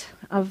act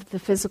of the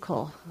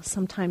physical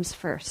sometimes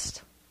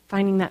first,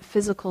 finding that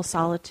physical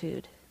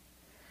solitude.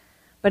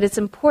 But it's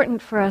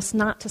important for us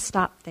not to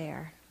stop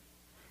there,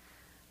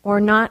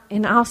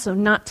 and also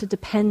not to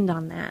depend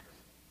on that.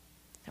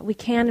 That we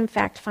can, in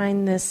fact,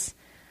 find this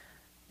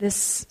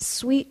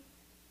sweet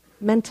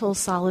mental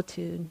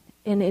solitude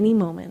in any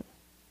moment,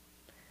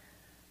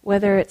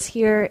 whether it's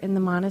here in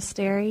the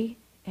monastery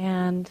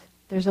and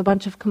there's a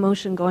bunch of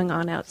commotion going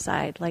on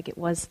outside like it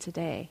was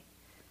today.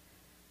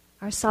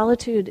 Our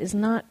solitude is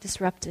not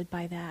disrupted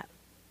by that.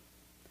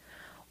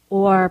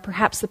 Or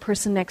perhaps the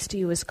person next to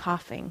you is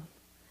coughing.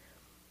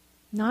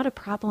 Not a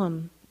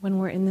problem when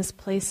we're in this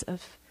place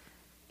of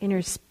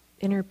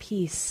inner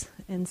peace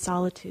and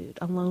solitude,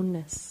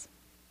 aloneness.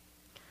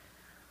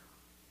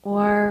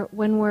 Or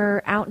when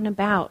we're out and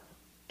about,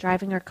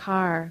 driving our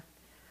car,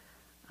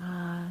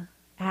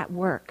 at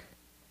work,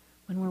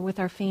 when we're with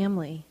our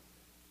family,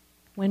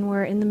 when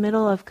we're in the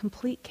middle of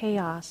complete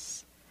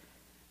chaos,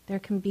 there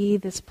can be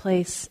this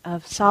place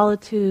of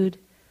solitude,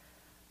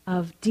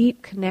 of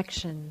deep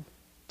connection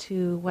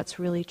to what's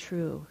really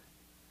true.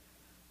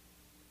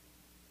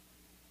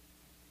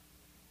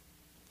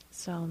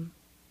 So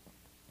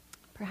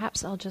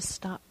perhaps I'll just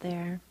stop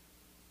there.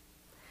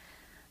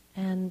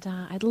 And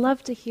I'd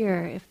love to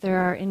hear if there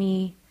are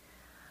any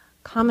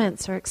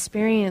comments or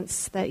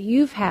experience that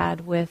you've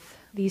had with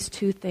these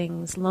two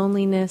things,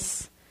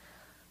 loneliness,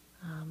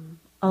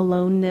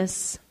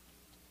 aloneness,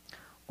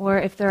 or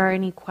if there are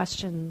any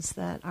questions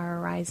that are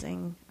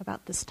arising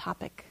about this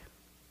topic.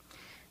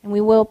 And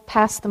we will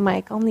pass the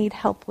mic. I'll need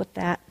help with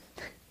that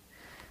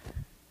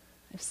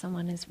if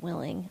someone is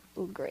willing.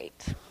 Oh,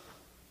 great.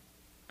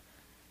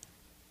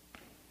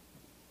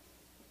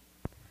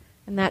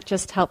 And that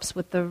just helps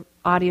with the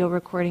audio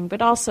recording,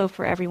 but also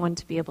for everyone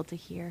to be able to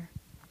hear.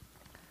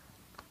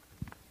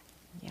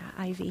 Yeah,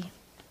 Ivy.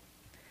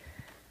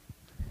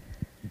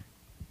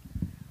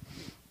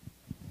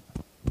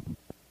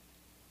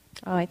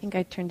 Oh, I think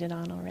I turned it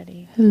on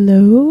already.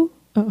 Hello?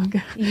 Oh,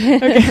 okay.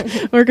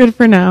 Okay, we're good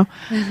for now.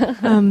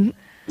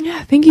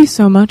 Yeah, thank you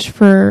so much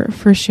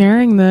for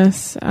sharing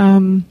this.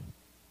 It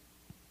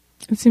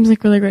seems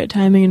like really great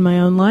timing in my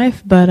own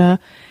life,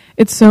 but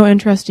it's so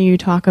interesting you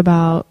talk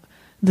about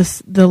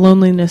the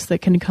loneliness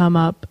that can come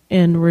up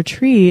in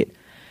retreat.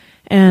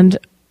 And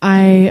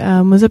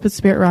I was up at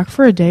Spirit Rock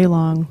for a day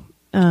long,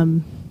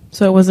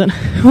 so it wasn't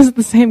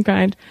the same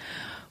kind.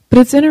 But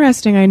it's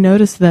interesting, I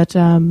noticed that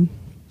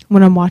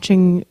when I'm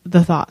watching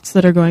the thoughts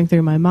that are going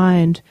through my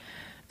mind,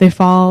 they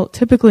fall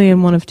typically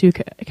in one of two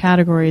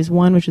categories.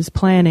 One, which is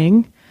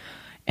planning,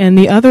 and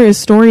the other is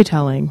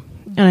storytelling.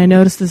 And I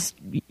noticed this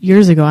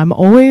years ago. I'm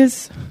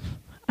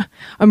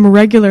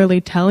regularly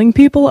telling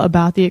people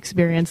about the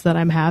experience that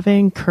I'm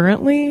having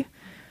currently.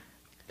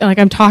 Like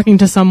I'm talking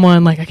to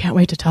someone, like I can't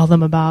wait to tell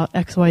them about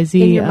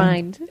XYZ. In your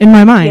mind. In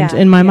my mind, yeah,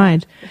 in my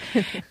mind.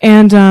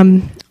 And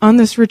on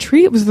this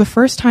retreat, it was the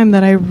first time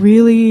that I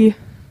really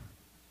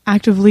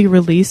actively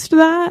released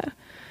that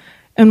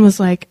and was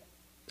like,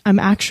 I'm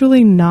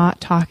actually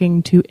not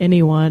talking to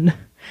anyone.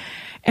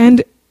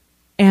 And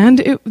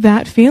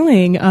that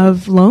feeling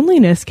of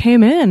loneliness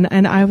came in,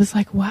 and I was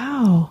like,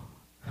 wow,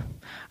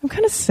 I'm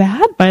kind of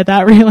sad by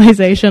that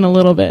realization a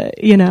little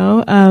bit, you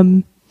know?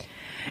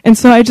 And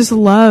so I just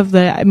love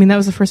that. I mean, that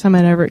was the first time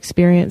I'd ever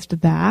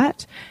experienced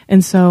that.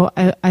 And so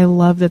I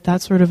love that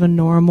that's sort of a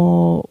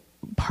normal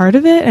part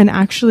of it. And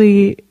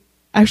actually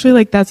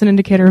like that's an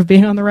indicator of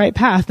being on the right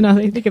path now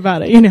that you think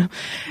about it, you know?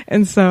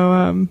 And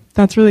so,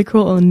 that's really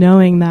cool. And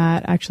knowing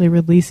that, actually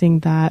releasing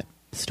that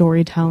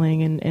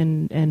storytelling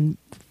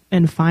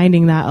and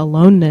finding that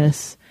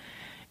aloneness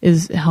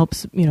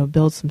helps, you know,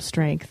 build some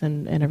strength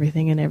and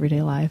everything in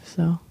everyday life.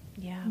 So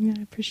yeah,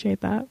 I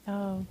appreciate that.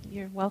 Oh,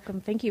 you're welcome.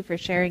 Thank you for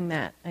sharing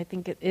that. I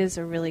think it is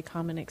a really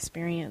common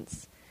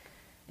experience.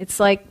 It's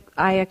like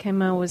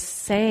Ayakema was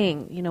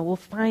saying, you know, we'll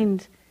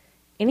find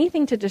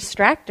anything to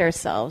distract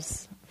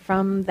ourselves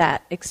from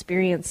that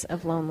experience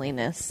of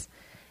loneliness.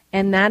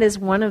 And that is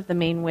one of the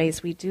main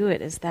ways we do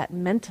it, is that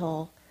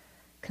mental,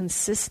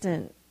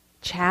 consistent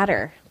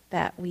chatter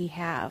that we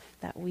have,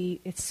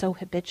 it's so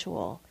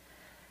habitual.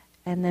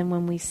 And then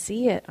when we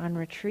see it on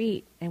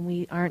retreat and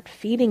we aren't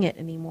feeding it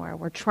anymore,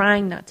 we're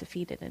trying not to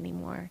feed it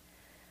anymore,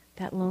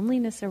 that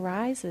loneliness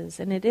arises.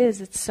 And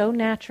it's so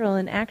natural.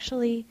 And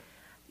actually,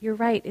 you're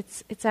right,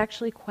 it's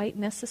actually quite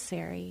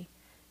necessary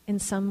in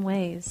some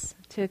ways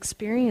to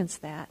experience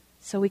that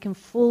so we can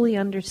fully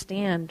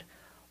understand,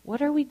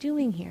 what are we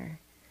doing here?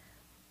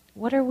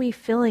 What are we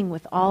filling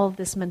with all of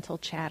this mental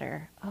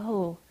chatter?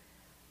 Oh,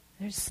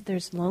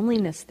 there's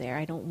loneliness there.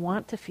 I don't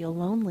want to feel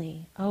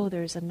lonely. Oh,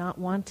 there's a not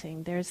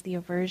wanting. There's the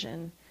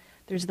aversion.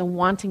 There's the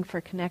wanting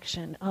for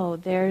connection. Oh,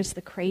 there's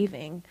the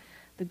craving,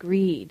 the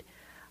greed.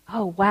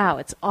 Oh, wow,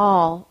 it's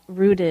all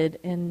rooted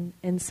in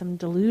some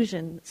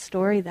delusion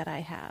story that I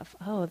have.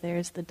 Oh,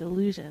 there's the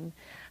delusion.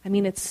 I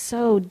mean, it's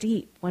so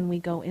deep when we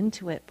go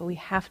into it, but we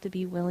have to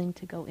be willing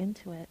to go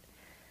into it,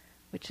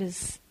 which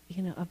is,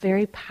 a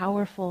very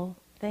powerful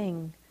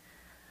thing.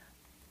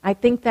 I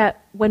think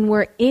that when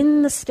we're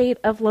in the state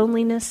of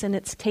loneliness and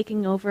it's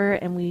taking over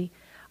and we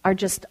are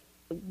just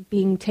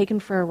being taken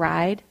for a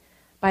ride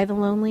by the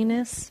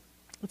loneliness,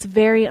 it's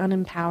very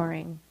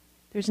unempowering.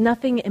 There's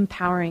nothing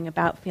empowering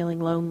about feeling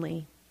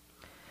lonely.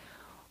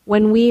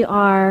 When we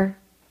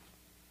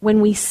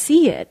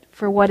see it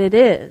for what it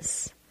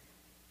is,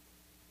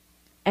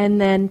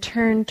 and then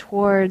turn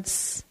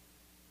towards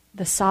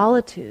the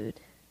solitude,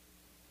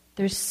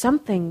 there's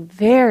something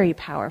very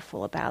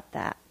powerful about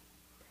that.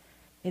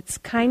 It's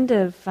kind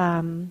of,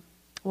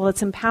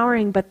 it's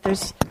empowering, but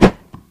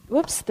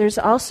there's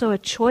also a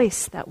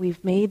choice that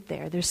we've made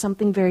there. There's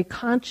something very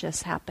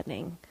conscious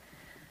happening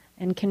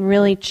and can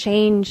really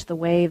change the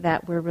way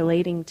that we're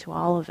relating to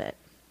all of it.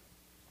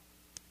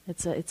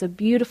 It's a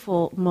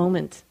beautiful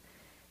moment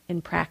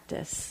in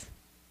practice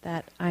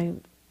that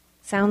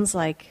sounds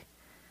like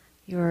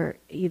you're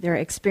either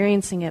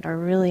experiencing it or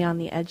really on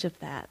the edge of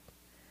that.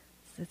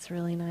 It's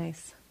really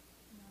nice.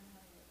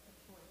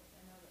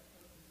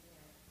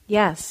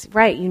 Yes,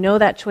 right. You know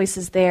that choice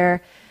is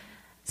there.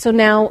 So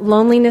now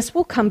loneliness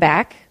will come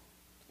back.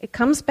 It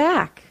comes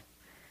back.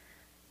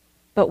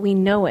 But we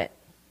know it.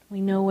 We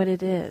know what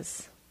it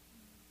is.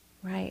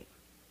 Right.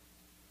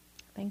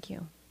 Thank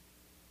you.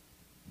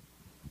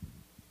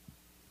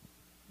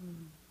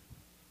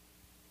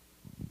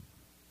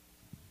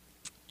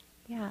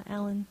 Yeah,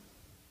 Ellen.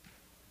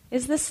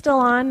 Is this still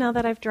on now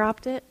that I've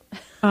dropped it?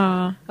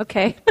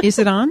 Okay. Is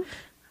it on?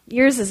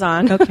 Yours is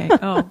on. Okay.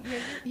 Oh,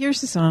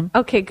 yours is on.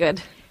 Okay,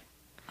 good.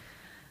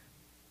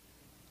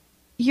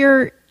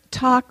 Your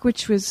talk,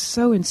 which was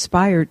so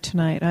inspired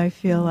tonight, I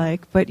feel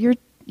like, but your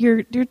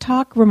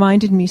talk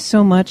reminded me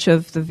so much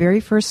of the very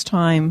first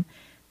time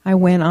I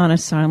went on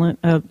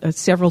a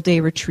several-day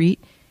retreat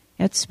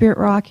at Spirit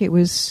Rock. It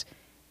was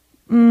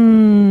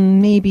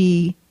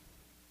maybe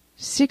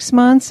 6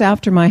 months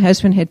after my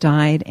husband had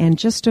died, and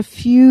just a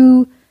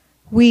few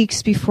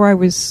weeks before I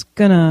was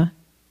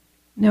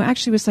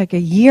actually it was like a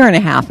year and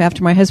a half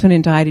after my husband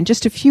had died, and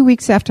just a few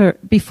weeks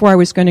before I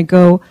was going to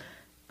go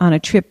on a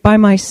trip by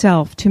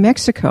myself to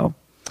Mexico.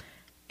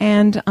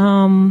 And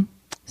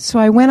so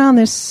I went on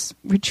this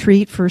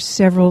retreat for it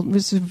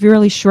was a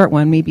really short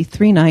one, maybe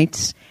 3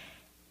 nights,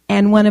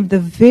 and one of the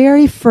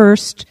very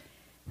first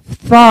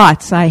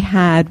thoughts I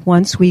had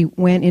once we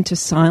went into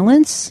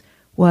silence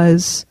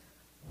was,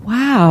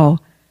 wow,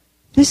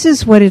 this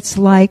is what it's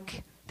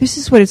like. This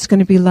is what it's going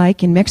to be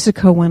like in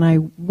Mexico when I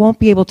won't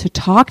be able to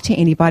talk to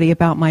anybody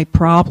about my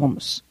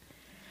problems.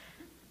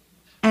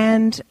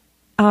 And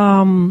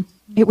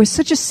it was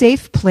such a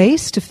safe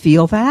place to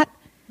feel that.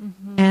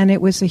 Mm-hmm. And it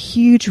was a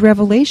huge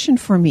revelation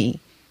for me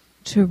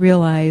to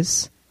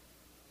realize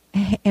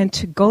and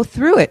to go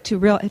through it, to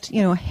realize,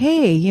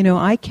 hey,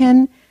 I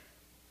can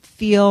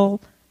feel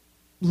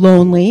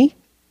lonely,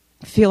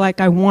 feel like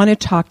I want to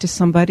talk to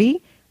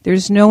somebody.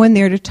 There's no one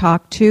there to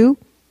talk to.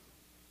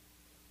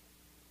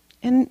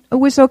 And it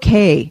was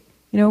okay.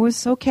 It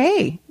was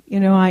okay.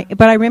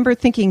 But I remember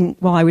thinking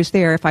while I was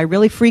there, if I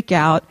really freak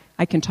out,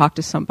 I can talk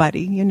to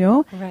somebody,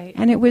 Right.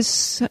 And it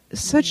was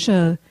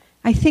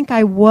I think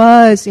I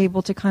was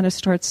able to kind of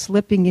start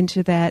slipping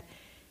into that,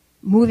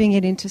 moving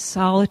it into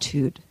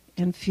solitude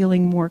and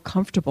feeling more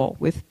comfortable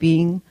with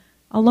being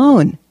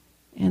alone.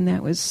 And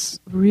that was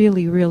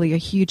really, really a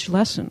huge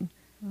lesson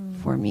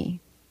for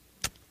me.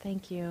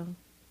 Thank you.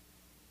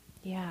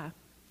 Yeah,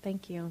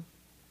 thank you.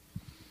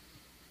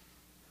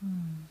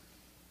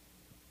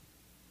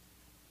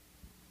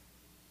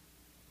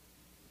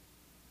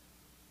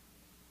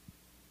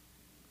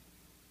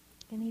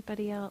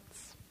 Anybody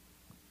else?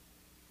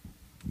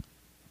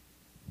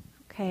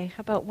 Okay,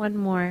 how about one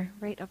more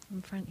right up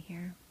in front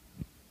here?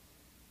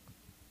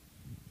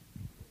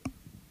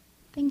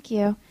 Thank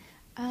you.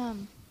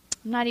 I'm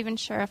not even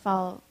sure if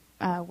I'll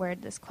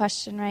word this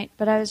question right,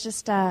 but I was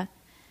just,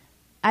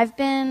 I've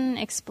been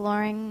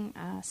exploring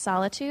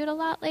solitude a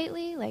lot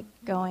lately, like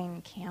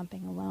going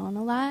camping alone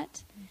a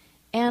lot.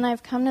 And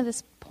I've come to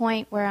this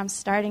point where I'm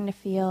starting to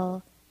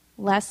feel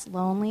less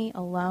lonely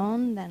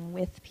alone than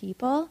with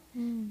people.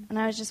 And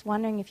I was just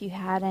wondering if you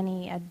had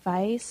any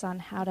advice on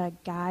how to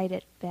guide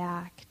it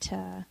back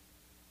to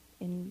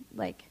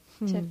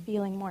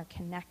feeling more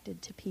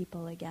connected to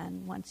people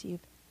again once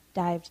you've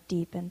dived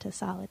deep into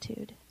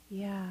solitude.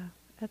 Yeah,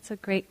 that's a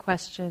great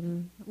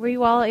question. Were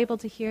you all able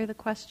to hear the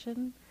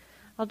question?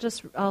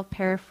 I'll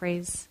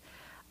paraphrase.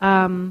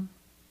 So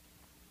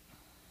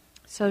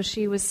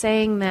she was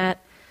saying that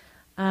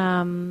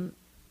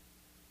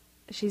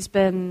she's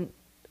been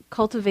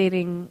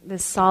cultivating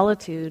this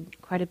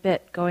solitude quite a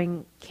bit,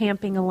 going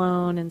camping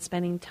alone and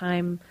spending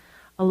time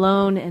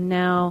alone, and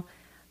now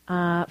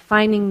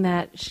finding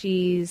that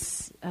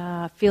she's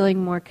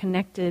feeling more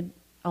connected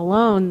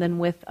alone than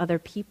with other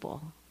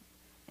people.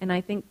 And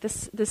I think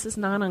this is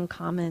not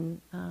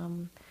uncommon.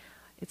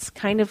 It's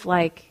kind of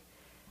like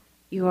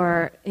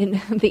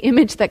the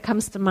image that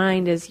comes to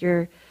mind is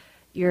you're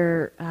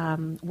you're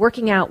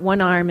working out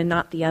one arm and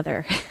not the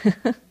other.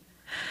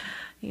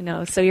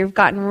 So you've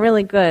gotten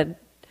really good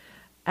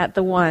at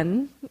the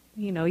one.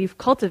 You've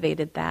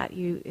cultivated that.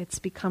 It's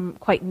become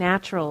quite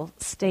natural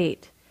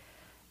state.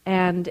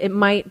 And it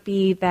might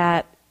be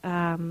that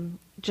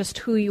just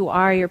who you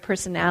are, your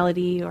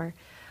personality, or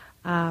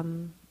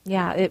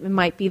it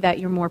might be that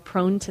you're more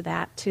prone to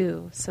that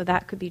too. So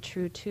that could be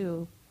true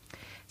too.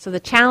 So the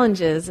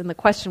challenge is, and the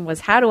question was,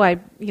 how do I,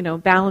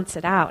 balance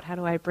it out? How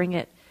do I bring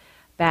it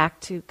back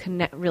to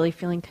really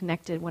feeling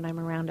connected when I'm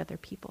around other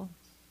people?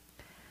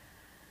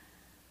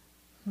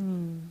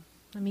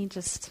 Let me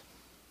just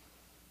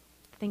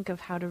think of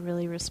how to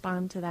really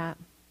respond to that.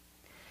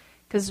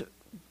 Because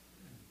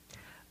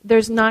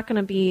there's not going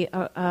to be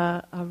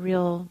a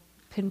real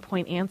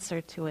pinpoint answer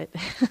to it.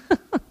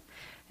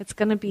 It's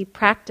going to be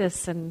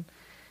practice and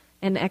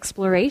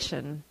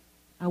exploration,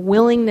 a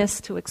willingness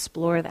to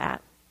explore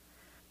that.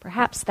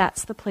 Perhaps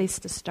that's the place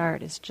to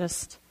start, is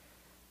just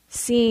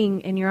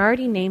seeing, and you're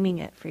already naming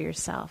it for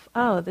yourself.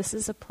 Oh, this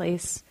is a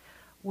place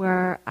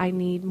where I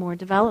need more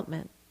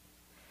development.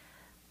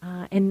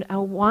 And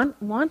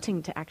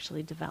wanting to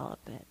actually develop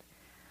it.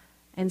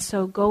 And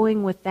so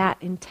going with that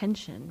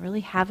intention,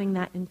 really having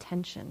that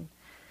intention,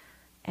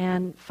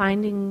 and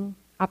finding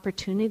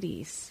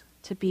opportunities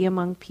to be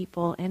among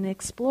people and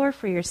explore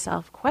for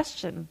yourself,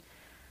 question,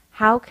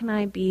 how can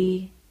I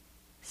be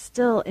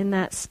still in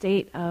that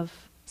state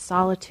of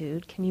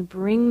solitude? Can you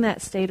bring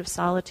that state of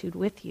solitude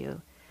with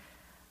you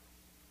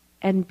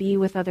and be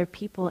with other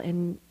people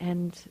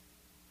and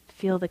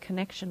feel the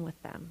connection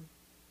with them?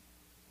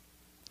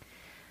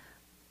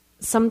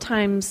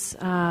 Sometimes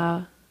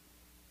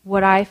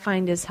what I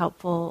find is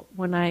helpful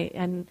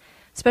and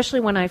especially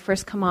when I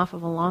first come off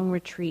of a long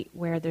retreat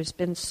where there's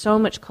been so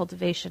much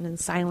cultivation and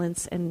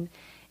silence and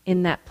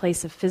in that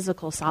place of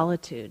physical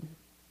solitude.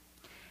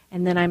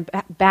 And then I'm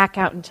back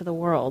out into the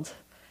world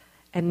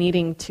and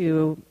needing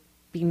to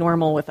be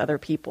normal with other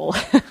people.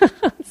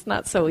 It's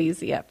not so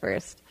easy at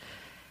first.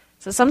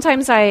 So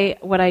sometimes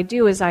what I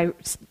do is I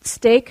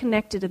stay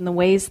connected in the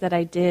ways that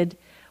I did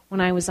when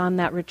I was on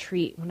that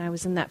retreat, when I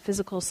was in that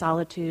physical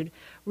solitude,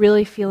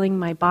 really feeling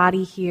my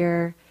body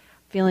here,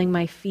 feeling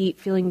my feet,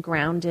 feeling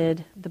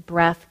grounded. The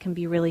breath can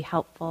be really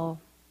helpful.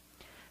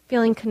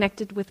 Feeling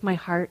connected with my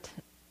heart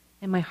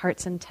and my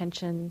heart's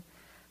intention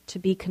to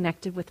be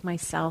connected with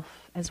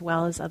myself as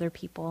well as other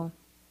people.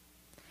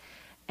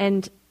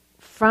 And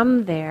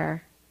from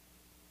there,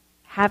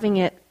 having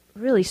it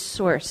really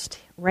sourced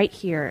right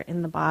here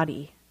in the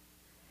body,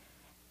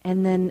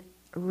 and then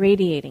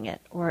radiating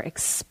it or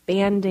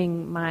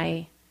expanding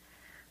my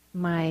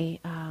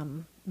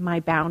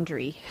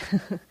boundary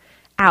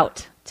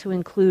out to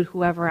include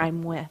whoever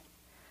I'm with,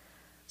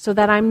 so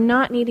that I'm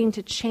not needing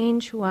to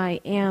change who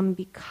I am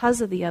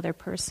because of the other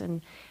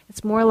person.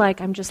 It's more like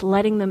I'm just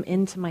letting them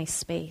into my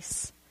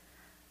space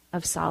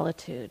of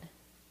solitude.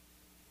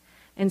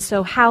 And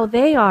so how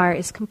they are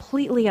is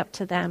completely up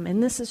to them.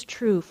 And this is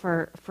true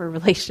for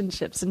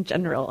relationships in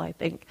general, I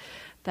think.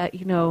 That,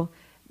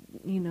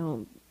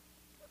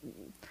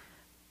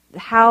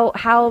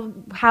 how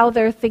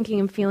they're thinking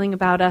and feeling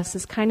about us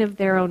is kind of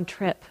their own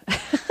trip.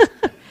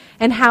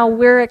 And how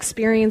we're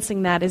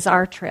experiencing that is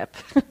our trip.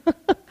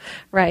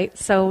 Right?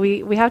 So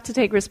we have to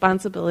take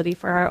responsibility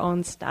for our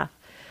own stuff.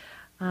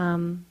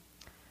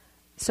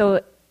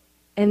 So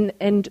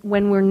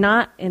when we're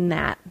not in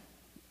that,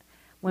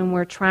 when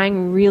we're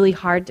trying really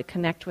hard to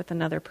connect with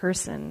another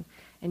person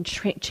and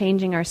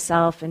changing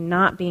ourselves and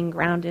not being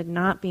grounded,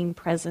 not being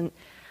present,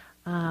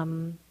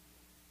 then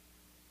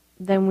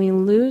we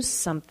lose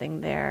something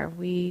there.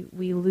 We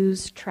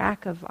lose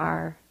track of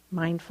our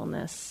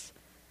mindfulness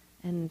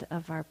and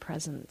of our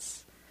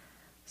presence.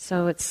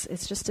 So it's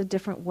just a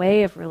different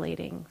way of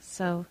relating.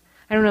 So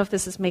I don't know if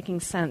this is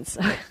making sense.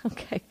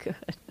 Okay, good.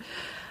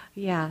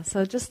 Yeah,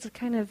 so just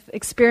kind of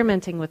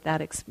experimenting with that,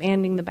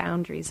 expanding the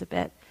boundaries a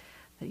bit.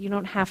 That you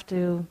don't have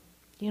to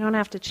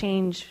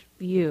change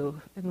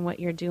you and what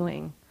you're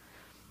doing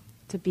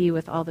to be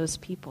with all those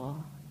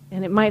people.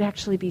 And it might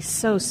actually be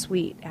so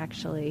sweet,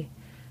 actually,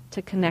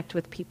 to connect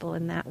with people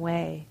in that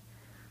way.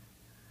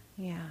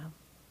 Yeah,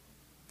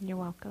 you're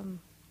welcome.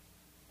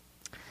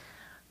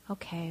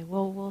 Okay,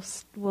 well,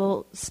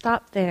 we'll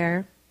stop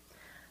there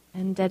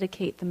and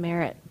dedicate the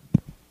merit.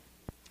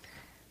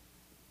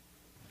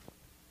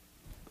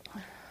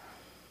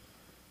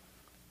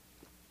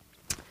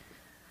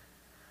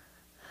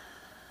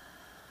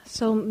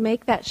 So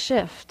make that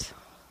shift.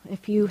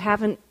 If you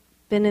haven't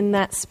been in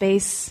that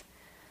space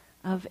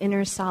of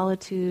inner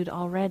solitude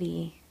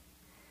already,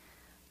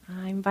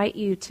 I invite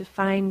you to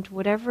find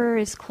whatever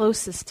is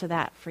closest to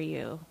that for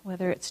you,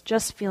 whether it's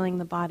just feeling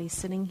the body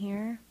sitting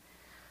here,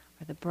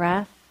 or the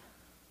breath,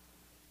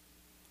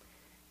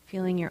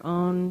 feeling your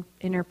own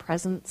inner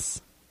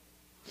presence.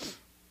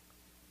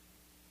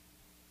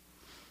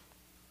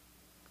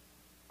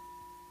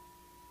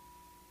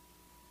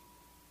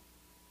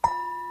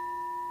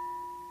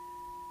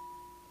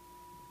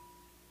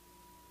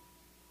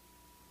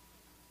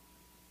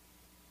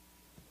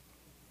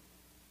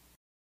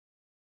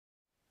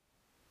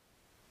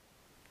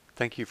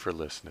 Thank you for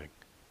listening.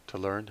 To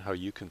learn how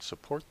you can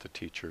support the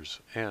teachers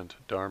and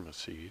Dharma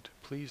Seed,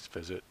 please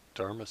visit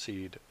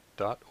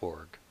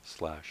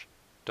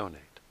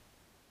dharmaseed.org/donate.